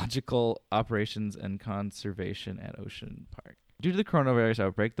Director of Zoological Operations and Conservation at Ocean Park. Due to the coronavirus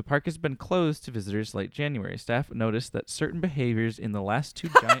outbreak, the park has been closed to visitors late January. Staff noticed that certain behaviors in the last 2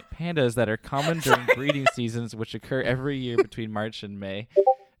 giant pandas that are common during breeding seasons, which occur every year between March and May.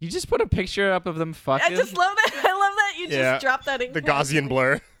 You just put a picture up of them fucking. I just love that. I love that you just dropped that in. The Gaussian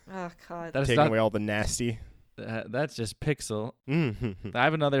blur. Oh, God. That's taking away all the nasty. That's just pixel. Mm-hmm. I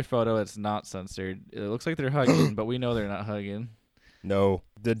have another photo. It's not censored. It looks like they're hugging, but we know they're not hugging. No,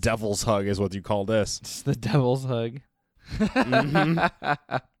 the devil's hug is what you call this. It's the devil's hug.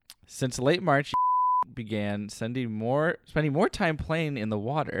 Mm-hmm. Since late March, began spending more time playing in the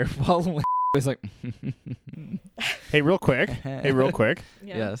water while was like, Hey, real quick. Yeah.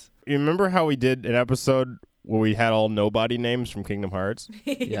 Yes. You remember how we did an episode where we had all nobody names from Kingdom Hearts?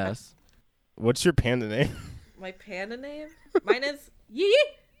 Yeah. Yes. What's your panda name? My panda name? Mine is Yee.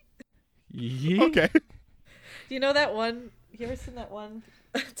 Okay. Do you know that one? You ever seen that one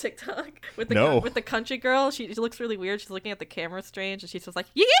TikTok with the No. with the country girl? She looks really weird. She's looking at the camera strange, and she's just like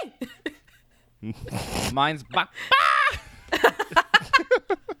Yee. Mine's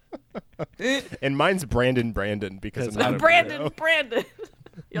And mine's Brandon because I'm not a Brandon. weirdo.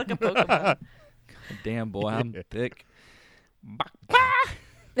 You're like a Pokemon. damn boy, I'm thick.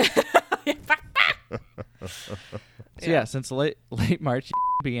 So yeah, since late March,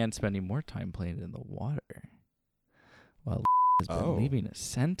 began spending more time playing in the water, while has been leaving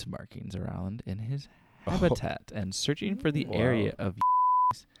scent markings around in his habitat and searching for the area of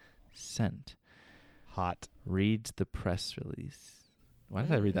scent. Hot. Reads the press release. Why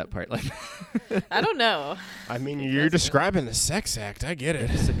did I read that part like that? I don't know. I mean, you're describing the sex act. I get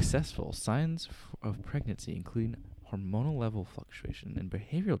it. Successful signs of pregnancy, including hormonal level fluctuation and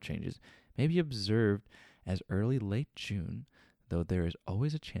behavioral changes, may be observed as late June, though there is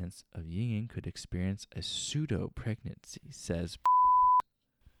always a chance of Ying could experience a pseudo-pregnancy, says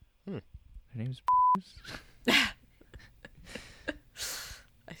Her name's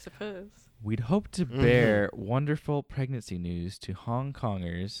I suppose. We'd hope to bear wonderful pregnancy news to Hong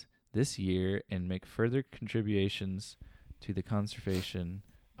Kongers this year and make further contributions to the conservation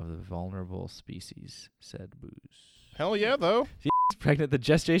of the vulnerable species, said Booz. Hell yeah, though. She's pregnant. The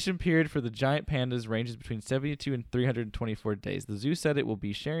gestation period for the giant pandas ranges between 72 and 324 days. The zoo said it will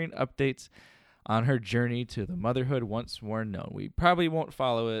be sharing updates on her journey to the motherhood once more known. We probably won't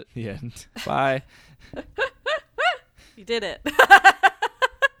follow it. The end. Bye. You did it.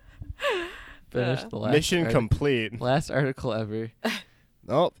 Finished the last Mission complete. Last article ever.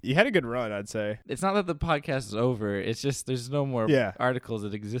 Oh, you had a good run, I'd say. It's not that the podcast is over. It's just there's no more articles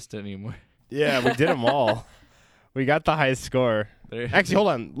that exist anymore. Yeah, we did them all. We got the highest score. Actually, hold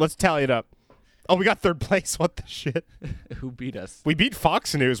on. Let's tally it up. Oh, we got third place. What the shit? Who beat us? We beat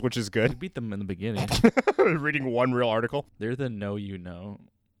Fox News, which is We good. beat them in the beginning. Reading one real article. They're the no you know.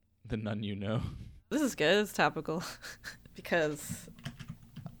 The none you know. This is good. It's topical because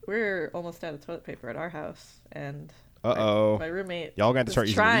we're almost out of toilet paper at our house, and my roommate. Y'all got to start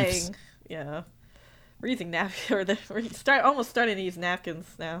using leaves. Yeah, we're using napkins. We're almost starting to use napkins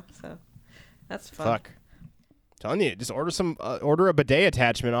now, so that's fun. Fuck. Telling you, just order a bidet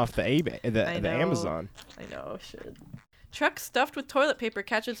attachment off the Amazon. I know, should. Truck stuffed with toilet paper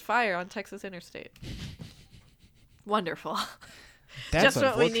catches fire on Texas interstate. Wonderful. That's just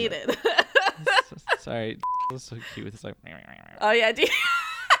what we needed. Sorry, it was so cute. It's like. Oh yeah.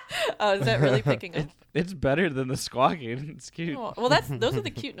 Oh, is that really picking up? It's better than the squawking. It's cute. Oh, well, those are the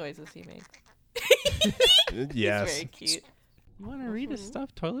cute noises he makes. Yes. It's very cute. You want to read a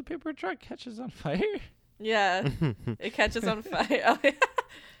stuffed toilet paper truck catches on fire? Yeah, it catches on fire. Oh, yeah.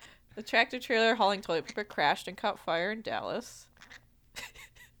 The tractor trailer hauling toilet paper crashed and caught fire in Dallas.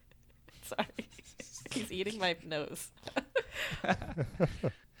 Sorry, he's eating my nose.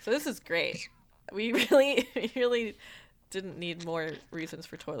 So this is great. We really didn't need more reasons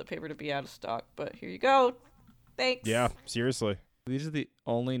for toilet paper to be out of stock, but here you go. Thanks. Yeah, seriously. These are the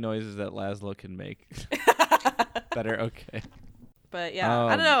only noises that Laszlo can make that are okay. But yeah,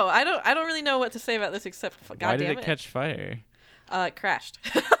 I don't know. I don't really know what to say about this except why did it catch fire? It crashed.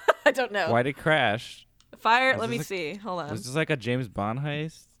 I don't know. Why did it crash? Fire. Let me see. Hold on. Was this like a James Bond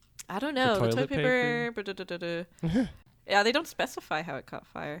heist? I don't know. The toilet paper. Yeah, they don't specify how it caught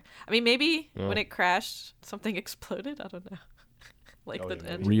fire. I mean, maybe when it crashed, something exploded. I don't know. Like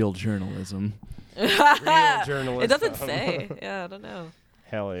real journalism. Real journalism. It doesn't say. Yeah, I don't know.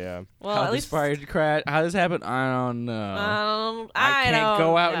 Hell yeah. Well, how at least fire crash? How this happened? I don't know. I can't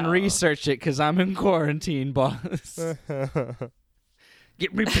go out and research it because I'm in quarantine, boss.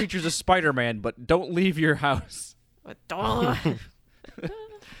 Get me pictures of Spider-Man, but don't leave your house. But don't. How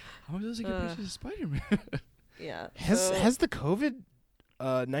does he get pictures of Spider-Man? Yeah. Has the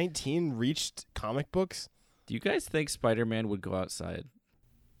COVID-19 reached comic books? Do you guys think Spider-Man would go outside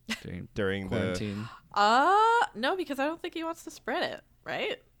during quarantine? No, because I don't think he wants to spread it,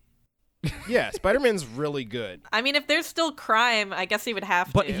 right? Yeah, Spider-Man's really good. I mean, if there's still crime, I guess he would have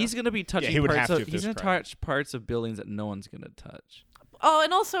to. But he's going to be touching he would parts have to of, if he's there's going to crime. touch parts of buildings that no one's going to touch. Oh,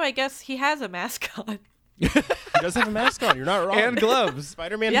 and also, I guess he has a mask on. He does have a mask on. You're not wrong. And gloves.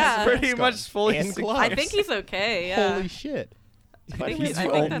 Spider-Man Yeah. has a Pretty mask much on. fully and secure. gloves. I think he's okay, yeah. Holy shit. He's I the think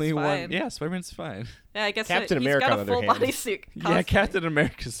that's only one. fine. Yeah, Spider-Man's fine. Yeah, I guess Captain he's America, got on a the other full hand. bodysuit. Yeah, Captain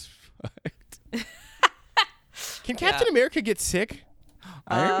America's fucked. Can Captain America get sick?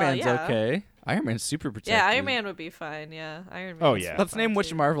 Iron Man's yeah. okay. Iron Man's super protected. Yeah, Iron Man would be fine, yeah. Iron Man. Oh, would yeah. be Let's fine, name which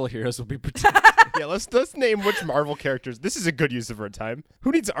too. Marvel heroes will be protected. Yeah, let's name which Marvel characters. This is a good use of our time.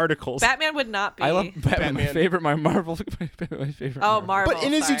 Who needs articles? Batman would not be. I love Batman. My Batman. favorite, my Marvel. My favorite. Oh, Marvel. But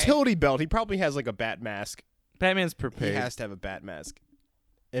in his sorry. utility belt, he probably has like a bat mask. Batman's He prepared. has to have a bat mask.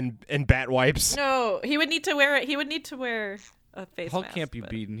 And bat wipes. No, he would need to wear it. He would need to wear a face Hulk mask. can't be but-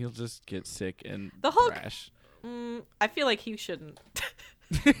 beaten. He'll just get sick and The Hulk- crash. I feel like he shouldn't.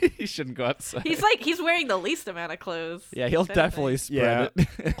 He shouldn't go outside. He's wearing the least amount of clothes. Yeah, he'll if anything. definitely spread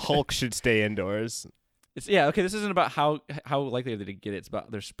it. Hulk should stay indoors. Okay. This isn't about how likely are they to get it. It's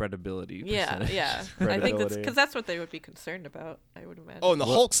about their spreadability. Yeah, percentage. yeah. I think that's Spreadability. because that's what they would be concerned about. I would imagine. Oh, and the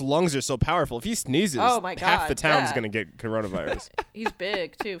Hulk's lungs are so powerful. If he sneezes, Oh my half the God, town's yeah. going to get coronavirus. He's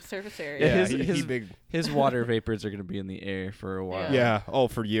big too. Surface area. Yeah, Yeah, his he big. His water vapors are going to be in the air for a while. Yeah. Oh,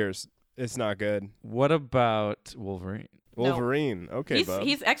 for years. It's not good. What about Wolverine? Wolverine. Okay, bub.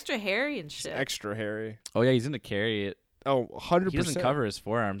 He's extra hairy and shit. extra hairy. Oh yeah, he's going to carry it. Oh, 100%. He doesn't cover his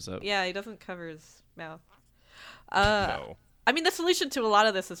forearms up. Yeah, he doesn't cover his mouth. No. I mean, the solution to a lot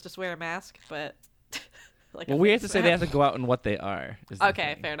of this is just wear a mask, but like. Well, we have to say they have to go out in what they are. is the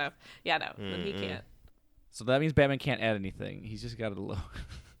Okay, thing. fair enough. Yeah, no, then he can't. So that means Batman can't add anything. He's just got a low.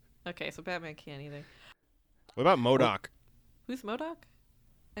 Okay, so Batman can't either. What about MODOK? Who's MODOK?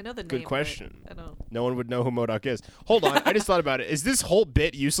 I know the name. Good but question. I don't. No one would know who MODOK is. Hold on. I just thought about it. Is this whole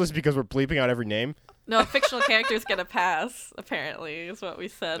bit useless because we're bleeping out every name? No, fictional characters get a pass. Apparently, is what we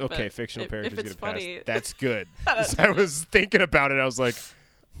said. Okay, but fictional if characters it's get a pass. funny, That's good. I was thinking about it. I was like,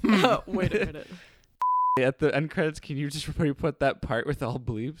 Oh, wait a minute. At the end credits, can you just put that part with all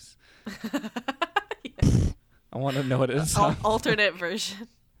bleeps? I want to know what it is. Alternate version.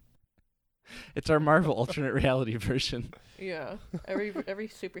 It's our Marvel alternate reality version Yeah, every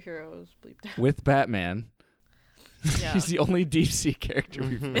superhero is bleeped out. with Batman. Yeah, He's the only DC character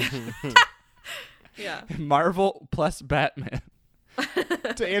we've yeah. Marvel plus Batman.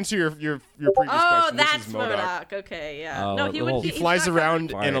 to answer your previous Oh, question, that's this is MODOK. MODOK. Okay, yeah. Oh, No, he well, would. He flies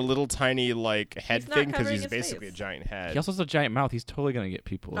around Quiet. in a little tiny like head He's not thing because covering he's his basically face. a giant head. He also has a giant mouth. He's totally gonna get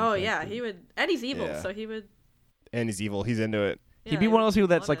people. Oh yeah, infected. he would. And he's evil, Yeah. so he would. And he's evil. He's into it. He'd be one of those people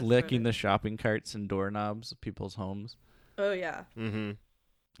that's like honest, licking really. the shopping carts and doorknobs of people's homes. Oh yeah. Mm-hmm.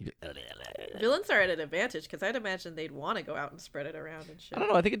 Villains are at an advantage because I'd imagine they'd want to go out and spread it around and shit. I don't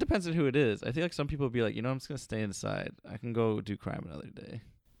know. I think it depends on who it is. I feel like some people would be like, I'm just gonna stay inside. I can go do crime another day.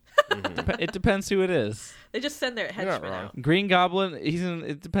 It depends who it is. They just send their not henchmen wrong. out. Green Goblin,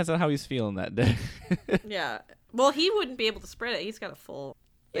 it depends on how he's feeling that day. Yeah. Well, he wouldn't be able to spread it. He's got a full.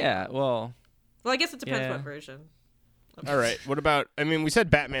 Yeah, well, Well, I guess it depends Yeah. what version. All right. What about? I mean, we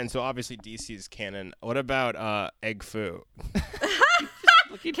said Batman, so obviously DC is canon. What about Egg Foo?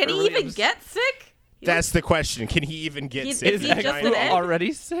 Can he even get sick? That's the question. Can he even get He's- sick? is is he just Egg an Foo egg?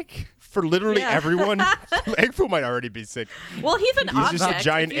 already sick? For literally Yeah. everyone, Egg Foo might already be sick. Well, he's an He's object. just a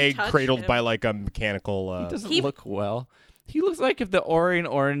giant If you egg touch cradled him- by like a mechanical. He doesn't He- look well. He looks like if the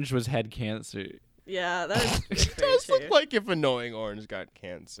orange was head cancer. Yeah, that is. It does look like if Annoying Orange got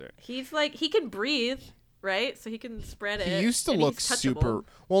cancer. He's like he can breathe, right? So he can spread it. He used to and look he's touchable, super.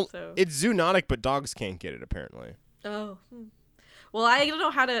 Well, so- it's zoonotic, but dogs can't get it apparently. Oh. Well, I don't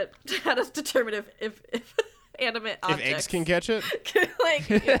know how to determine if animate objects If eggs can catch it,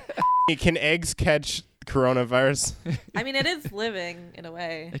 like. can eggs catch coronavirus? I mean, it is living in a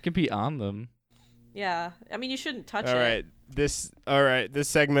way. It can be on them. Yeah. I mean, you shouldn't touch All it. right, this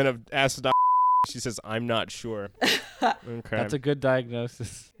segment of Ask Doc. She says, "I'm not sure." Okay. That's a good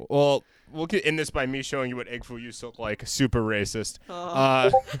diagnosis. Well, we'll get in this by me showing you what egg foo used to look like. Super racist.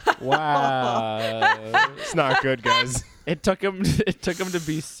 Oh. Wow. It's not good, guys. It took him to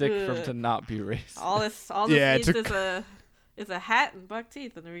be sick from to not be racist. All this Yeah, it needs is a hat and buck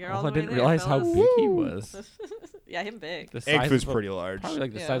teeth, and we're all Oh, the I way didn't there, realize how fellas. big he was. Yeah, him big. The Egg size foo's of a- pretty large. Probably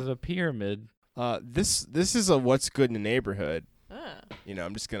like the Yeah. size of a pyramid. This is a what's good in the neighborhood. Oh.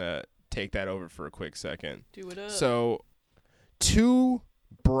 I'm just gonna take that over for a quick second. Do it up. So, 2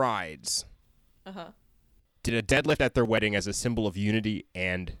 brides did a deadlift at their wedding as a symbol of unity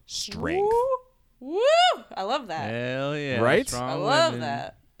and strength. Woo! I love that. Hell yeah! Right? Strong I love women.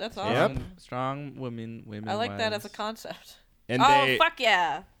 that. That's awesome. Yep. Strong women. I like that as a concept. And fuck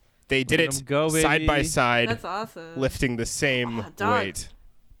yeah! they did it side by side. That's awesome. Lifting the same weight.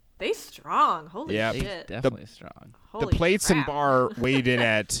 They strong. Holy shit. Definitely strong. The plates crap. and bar weighed in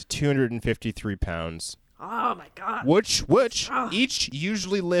at 253 pounds. Oh my god. Which each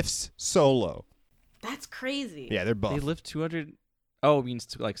usually lifts solo. That's crazy. Yeah, they're buff. They lift 200. Oh, it means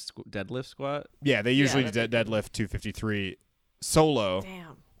like deadlift squat? Yeah, they usually deadlift 253 solo.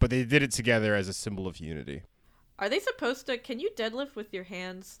 Damn. But they did it together as a symbol of unity. Are they supposed to? Can you deadlift with your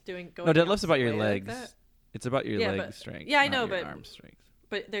hands going? No, deadlift's about your legs. Like it's about your leg strength. Yeah, I know, but but arm strength.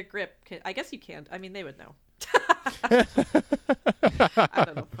 But their grip. I guess you can't. I mean, they would know. I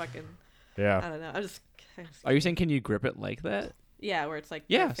don't know. Fucking. Yeah. I don't know. I'm just Are you saying can you grip it like that? Yeah, where it's like.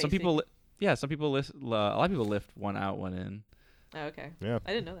 Yeah, some people. Some people lift. A lot of people lift one out, one in. Oh, okay. Yeah.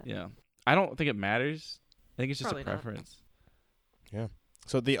 I didn't know that. Yeah. I don't think it matters. I think it's just Probably a preference. Yeah.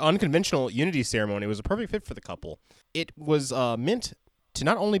 So the unconventional unity ceremony was a perfect fit for the couple. It was meant to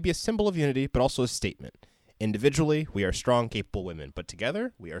not only be a symbol of unity, but also a statement. Individually, we are strong, capable women, but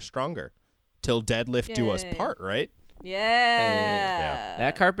together, we are stronger. Till deadlift do us part, right? Yeah.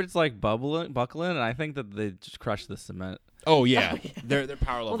 That carpet's like buckling, and I think that they just crushed the cement. Oh yeah, their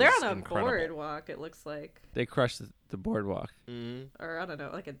power level. Well, they're is on a incredible. boardwalk. It looks like. They crushed the boardwalk. Or I don't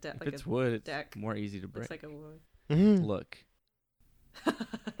know, like a deck. If like it's a wood, it's deck. more easy to break. It's like a wood. Look.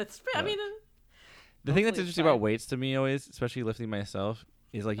 I mean. The thing that's Hopefully interesting fine. about weights to me always, especially lifting myself,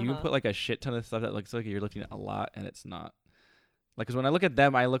 is like you can put like a shit ton of stuff that looks like you're lifting a lot, and it's not. Like, because when I look at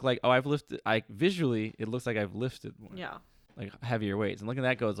them, I look like, oh, I've lifted. Visually, it looks like I've lifted more. Yeah. Like heavier weights, and looking at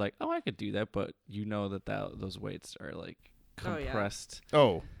that goes like, oh, I could do that, but you know that those weights are like compressed.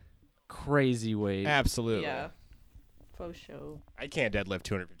 Oh, crazy weight. absolutely. Yeah. Faux show. I can't deadlift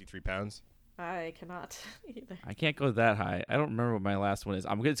 253 pounds. I cannot either. I can't go that high. I don't remember what my last one is.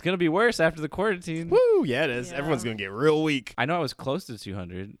 It's gonna be worse after the quarantine. Woo! Yeah, it is. Yeah. Everyone's gonna get real weak. I know I was close to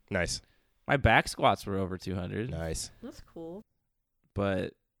 200. Nice. My back squats were over 200. Nice. That's cool.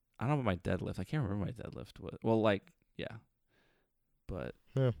 But I don't know about my deadlift. I can't remember my deadlift. Well, like, yeah. But,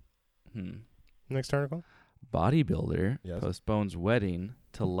 Yeah. Next article. Bodybuilder Yes. postpones wedding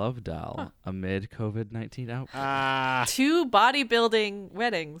to love doll amid COVID-19 outbreak. 2 bodybuilding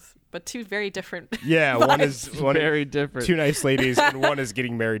weddings, but 2 very different. Yeah, one is very different. 2 nice ladies, and one is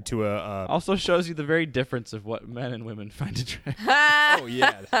getting married to a. Also shows you the very difference of what men and women find attractive. Oh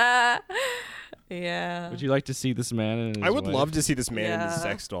yeah. Yeah. Would you like to see this man and his I would wife? love to see this man in Yeah. his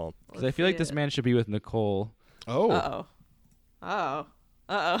sex doll. Because I feel like this man should be with Nicole. Oh. Uh-oh.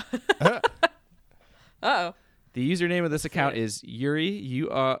 Uh-oh. Uh-oh. The username of this account is Yuri,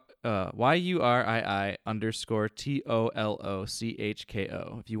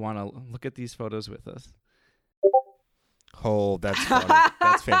 YURII_TOLOCHKO. If you want to look at these photos with us. Oh, that's funny.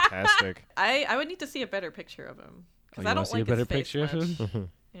 That's fantastic. I would need to see a better picture of him. Because I you wanna don't see like a better his face picture of much.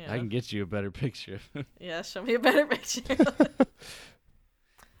 him? Yeah. I can get you a better picture of him. Yeah, show me a better picture.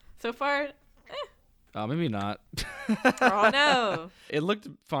 So far, Oh, maybe not. oh no. It looked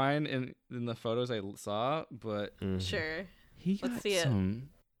fine in the photos I saw, but Sure. he Let's got see it. some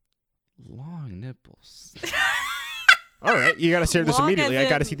long nipples. All right, you gotta share this Long immediately. as I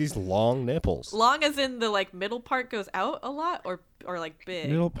gotta in- see these long nipples. Long as in the like middle part goes out a lot or like big.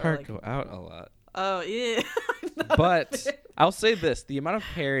 Middle or, part like- go out a lot. Oh yeah. But I'll say this: the amount of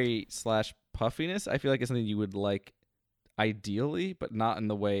hairy / puffiness, I feel like is something you would like, ideally, but not in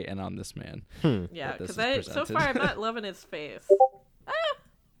the way and on this man. Yeah, that this because is so presented. far I'm not loving his face. Ah!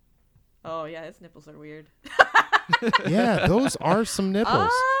 Oh yeah, his nipples are weird. Yeah, those are some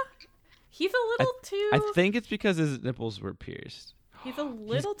nipples. He's a little too. I think it's because his nipples were pierced. He's a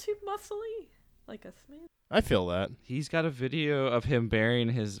little too muscly, like a smidge. I feel that. He's got a video of him burying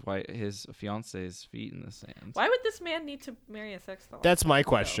his fiance's feet in the sand. Why would this man need to marry a sex doll? That's my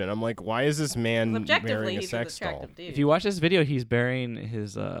question. I'm like, why is this man Objectively, marrying a he's sex an doll? attractive dude. If you watch this video, he's burying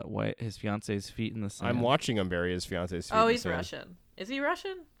his fiance's feet in the sand. I'm watching him bury his fiance's feet. Oh, in the he's sand. Russian. Is he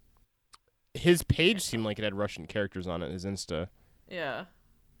Russian? His page seemed like it had Russian characters on it. His Insta. Yeah.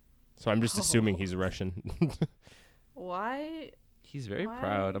 So I'm just assuming he's Russian. Why? He's very Why?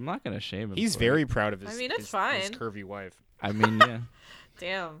 proud. I'm not gonna shame him. He's for very it. proud of his. I mean, it's his fine. curvy wife. I mean, yeah.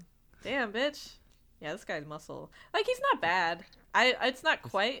 Damn, bitch. Yeah, this guy's muscle. Like he's not bad. It's not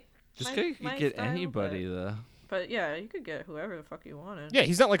quite. Just my- you could my get style, anybody though. But yeah, you could get whoever the fuck you wanted. Yeah,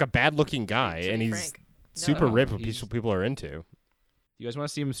 he's not like a bad-looking guy, To and be he's frank. super No. ripped. What He's- people are into. You guys want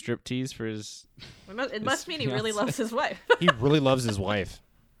to see him strip tease for his? It must mean he really loves his wife. He really loves his wife.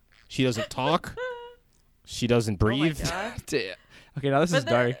 She doesn't talk. She doesn't breathe. Oh my God. Okay, now this is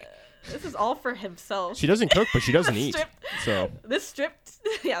dark. This is all for himself. She doesn't cook, but she doesn't eat. So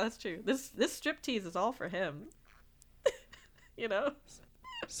yeah, that's true. This strip tease is all for him. You know.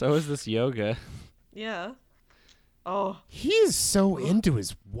 So is this yoga. Yeah. Oh. He is so into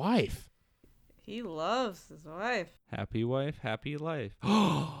his wife. He loves his wife. Happy wife, happy life.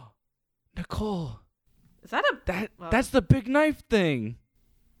 Nicole. Is that that's the big knife thing.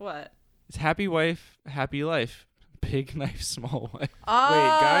 What? It's happy wife, happy life. Big knife, small wife. Oh.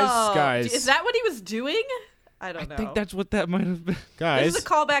 Wait, guys. Is that what he was doing? I don't know. I think that's what that might have been. Guys. This is a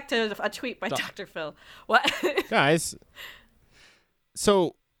callback to a tweet by Dr. Phil. What? Guys.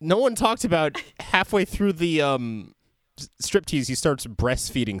 So no one talked about halfway through the striptease, he starts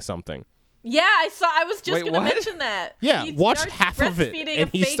breastfeeding something. Yeah, I was just going to mention that. Yeah, he watch half of it, and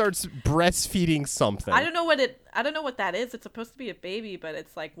he starts breastfeeding something. I don't know what that is. It's supposed to be a baby, but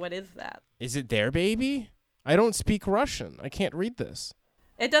it's like, what is that? Is it their baby? I don't speak Russian. I can't read this.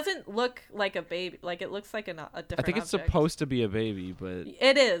 It doesn't look like a baby. Like, it looks like a different I think it's object. supposed to be a baby, but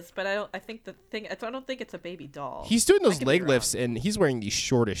it is. But I don't think it's a baby doll. He's doing those leg lifts, and he's wearing the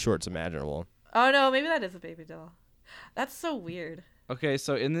shortest shorts imaginable. Oh no, maybe that is a baby doll. That's so weird. Okay,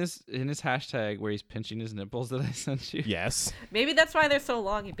 so in his hashtag where he's pinching his nipples that I sent you. Yes. Maybe that's why they're so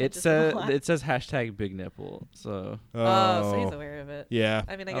long. It says hashtag big nipple. So. Oh, so he's aware of it. Yeah.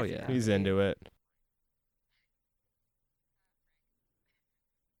 I mean, I guess he's into it.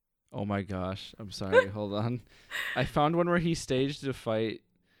 Oh my gosh. I'm sorry. Hold on. I found one where he staged a fight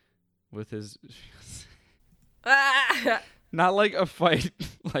with his... Not like a fight.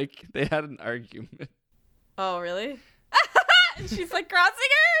 Like they had an argument. Oh, really? And she's like crossing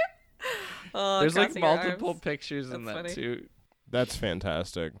her? Oh, there's like multiple pictures in that funny. too. That's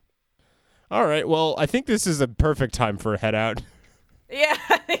fantastic. All right. Well, I think this is a perfect time for a head out. Yeah,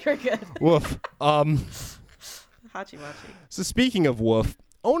 I think we're good. Woof. Hachi machi. So speaking of woof,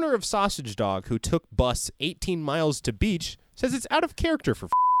 owner of Sausage Dog who took bus 18 miles to beach says it's out of character for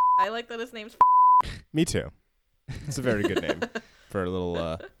I like that his name's Me too. It's a very good name for a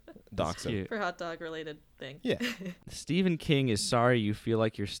little dachshund. For hot dog related thing. Yeah. Stephen King is sorry you feel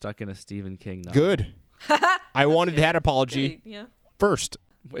like you're stuck in a Stephen King novel. Good. I wanted that apology first.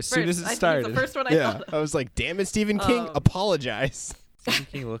 As soon as it started. The first one I thought of. I was like, damn it, Stephen King, apologize. Stephen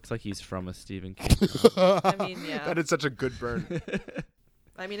King looks like he's from a Stephen King novel. I mean, yeah. That is such a good burn.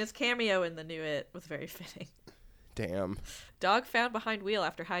 I mean, his cameo in the new It was very fitting. Damn. Dog found behind wheel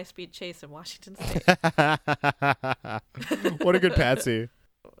after high-speed chase in Washington State. What a good patsy.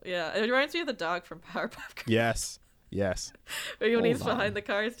 Yeah, it reminds me of the dog from Powerpuff Girls. Yes. Yes. When he's behind the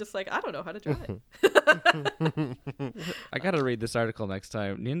car, he's just like, I don't know how to drive. I gotta read this article next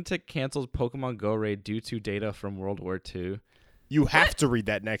time. Niantic cancels Pokemon Go raid due to data from World War II. You have to read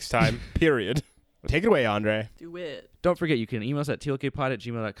that next time, period. Take it away, Andre. Do it. Don't forget, you can email us at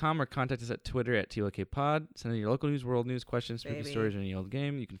tlkpod@gmail.com or contact us at Twitter at tlkpod. Send in your local news, world news, questions, spooky stories, or any old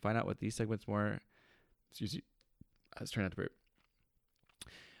game. You can find out what these segments more... Excuse me. I was trying not to burp.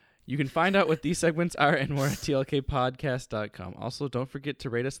 You can find out what these segments are and more at tlkpodcast.com. Also, don't forget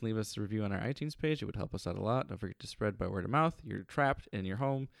to rate us and leave us a review on our iTunes page. It would help us out a lot. Don't forget to spread by word of mouth. You're trapped in your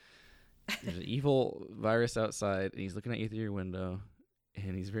home. There's an evil virus outside, and he's looking at you through your window,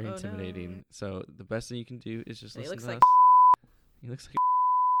 and he's very intimidating. No. So the best thing you can do is just listen to us. He looks like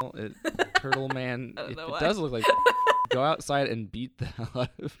a turtle man. It does look like go outside and beat the hell out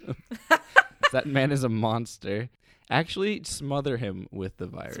of him. That man is a monster. Actually, smother him with the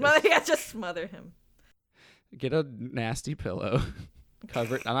virus. Just smother him. Get a nasty pillow.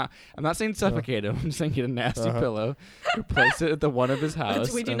 Cover it. I'm not saying suffocate him. I'm just saying get a nasty pillow. Replace it at the one of his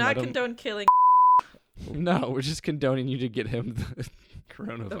house. We do not condone killing. No, we're just condoning you to get him the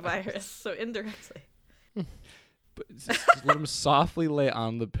coronavirus. The virus, so indirectly. But just let him softly lay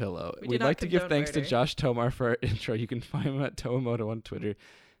on the pillow. We'd like to give thanks to Josh Tomar for our intro. You can find him at Tomomoto on Twitter.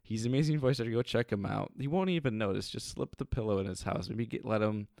 He's an amazing voice actor. Go check him out. He won't even notice. Just slip the pillow in his house. Maybe let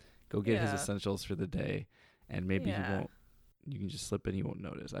him go get his essentials for the day, and maybe he won't. You can just slip in. He won't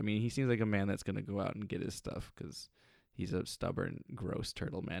notice. I mean, he seems like a man that's gonna go out and get his stuff because he's a stubborn, gross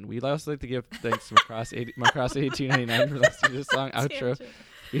turtle man. We'd also like to give thanks to Macross 8299 for listening to the song outro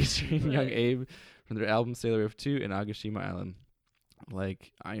featuring Young Abe from their album Sailor Rift 2 and Agashima Island.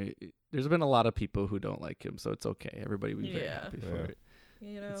 There's been a lot of people who don't like him, so it's okay. Everybody would be very happy for it.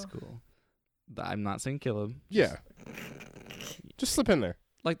 You know, it's cool. I'm not saying kill him. Yeah. Just slip in there.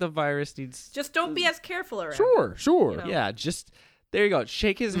 Like the virus needs. Just don't be as careful around. Sure. You know? Yeah, just there you go.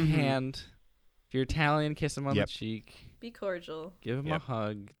 Shake his hand. If you're Italian, kiss him on the cheek. Be cordial. Give him a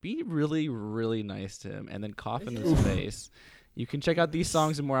hug. Be really, really nice to him, and then cough in his face. You can check out these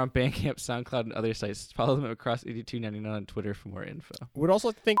songs and more on Bandcamp, SoundCloud, and other sites. Follow them at Across8299 on Twitter for more info. Would also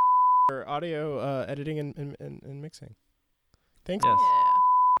like to thank for audio editing and mixing. Thanks. Yes.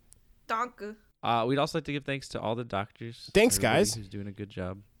 Yeah. Danke. We'd also like to give thanks to all the doctors. Thanks, guys. Who's doing a good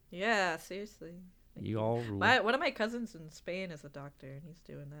job. Yeah, seriously. You all rule. One of my cousins in Spain is a doctor, and he's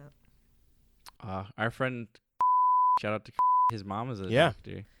doing that. Our friend, shout out to his mom is a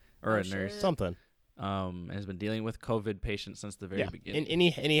doctor or a nurse. Something. Has been dealing with COVID patients since the very beginning. And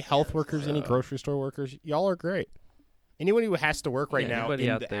any health workers, any grocery store workers, y'all are great. Anyone who has to work right now in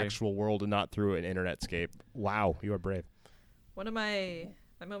the actual world and not through an internetscape, wow, you are brave. One of my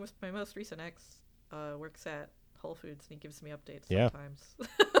most recent ex works at Whole Foods, and he gives me updates sometimes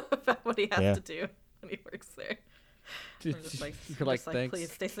about what he has to do when he works there. I'm just like, thanks.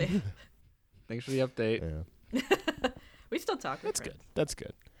 Please stay safe. Thanks for the update. Yeah. We still talk. That's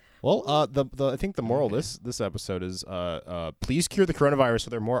good. Well, I think the moral this episode is please cure the coronavirus so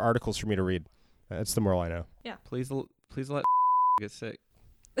there are more articles for me to read. That's the moral I know. Yeah. Please let get sick.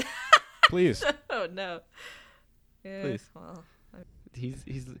 Please. Oh no. Yeah, please. Well,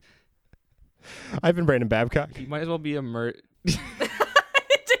 he's. I've been Brandon Babcock. He might as well be a It's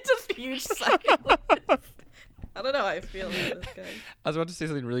just huge silence. I don't know how I feel about this guy. I was about to say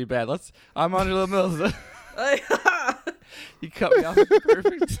something really bad. I'm Angela Mills. You cut me off.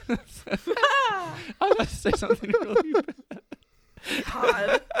 Perfect. I was about to say something really bad.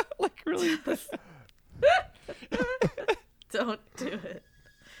 God. Like really bad. Don't do it.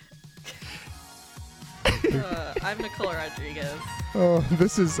 I'm Nicole Rodriguez. Oh,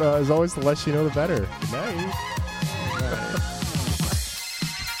 this is as always, the less you know, the better. Good night.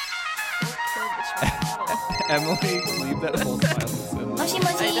 Emily, leave that whole silence in.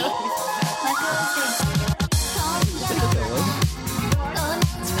 I know.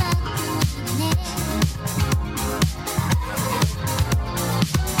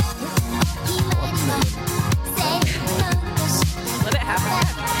 Let it happen.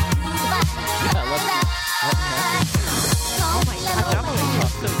 Yeah, let it happen. Oh my God, Emily,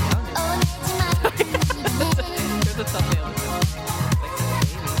 you're so young. There's a thumbnail.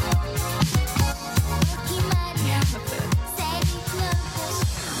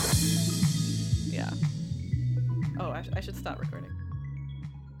 Yeah. Oh, I should stop recording.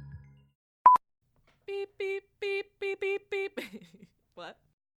 Beep, beep, beep, beep, beep, beep. What?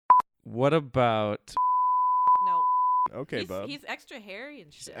 What about... No. Okay, bub. He's extra hairy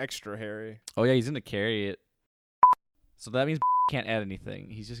and shit. He's extra hairy. Oh, yeah, he's going to carry it. So that means can't add anything.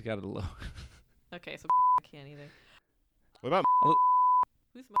 He's just got it low. Okay, so can't either. What about...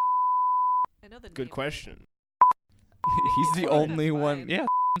 Who's I know the name. Good question. He's the only fine. one. Yeah,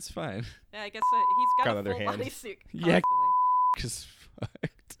 it's fine. Yeah, I guess he's got a another full hand. body suit. Yeah. Constantly. Cause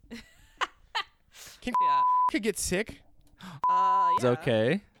fucked. Could get sick. It's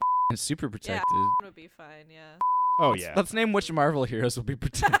okay. It's super protected. Yeah, would be fine. Yeah. Oh yeah. Let's name which Marvel heroes will be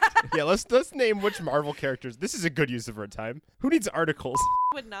protected. Yeah, let's name which Marvel characters. This is a good use of our time. Who needs articles?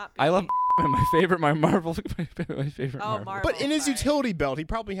 Would not be. I love my favorite Marvel. My favorite Oh, Marvel. Marvel. But in his utility belt, he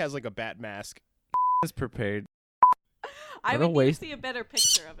probably has like a bat mask. Is prepared. I would need to see a better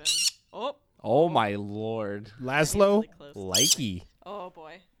picture of him. Oh my lord. Laszlo, really likey. Oh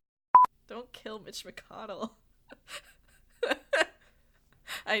boy. Don't kill Mitch McConnell.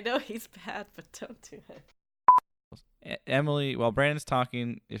 I know he's bad, but don't do it. Emily, while Brandon's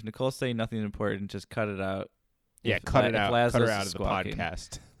talking, if Nicole's saying nothing important, just cut it out. Yeah, cut it out. Cut her out of the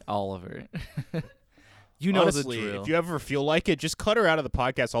podcast. All of her. You know Honestly, the drill. if you ever feel like it, just cut her out of the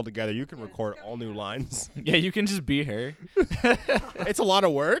podcast altogether. You can record all new lines. Yeah, you can just be her. It's a lot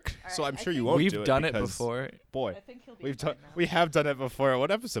of work, Right, so I'm sure you won't do it. We've done it before. Boy, I think he'll be we have done it before.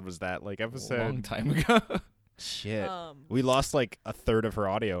 What episode was that? Like A episode... long time ago. Shit. We lost like a third of her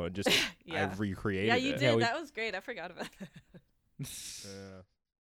audio and just yeah. I recreated Yeah, you it. did. That was great. I forgot about that. Yeah.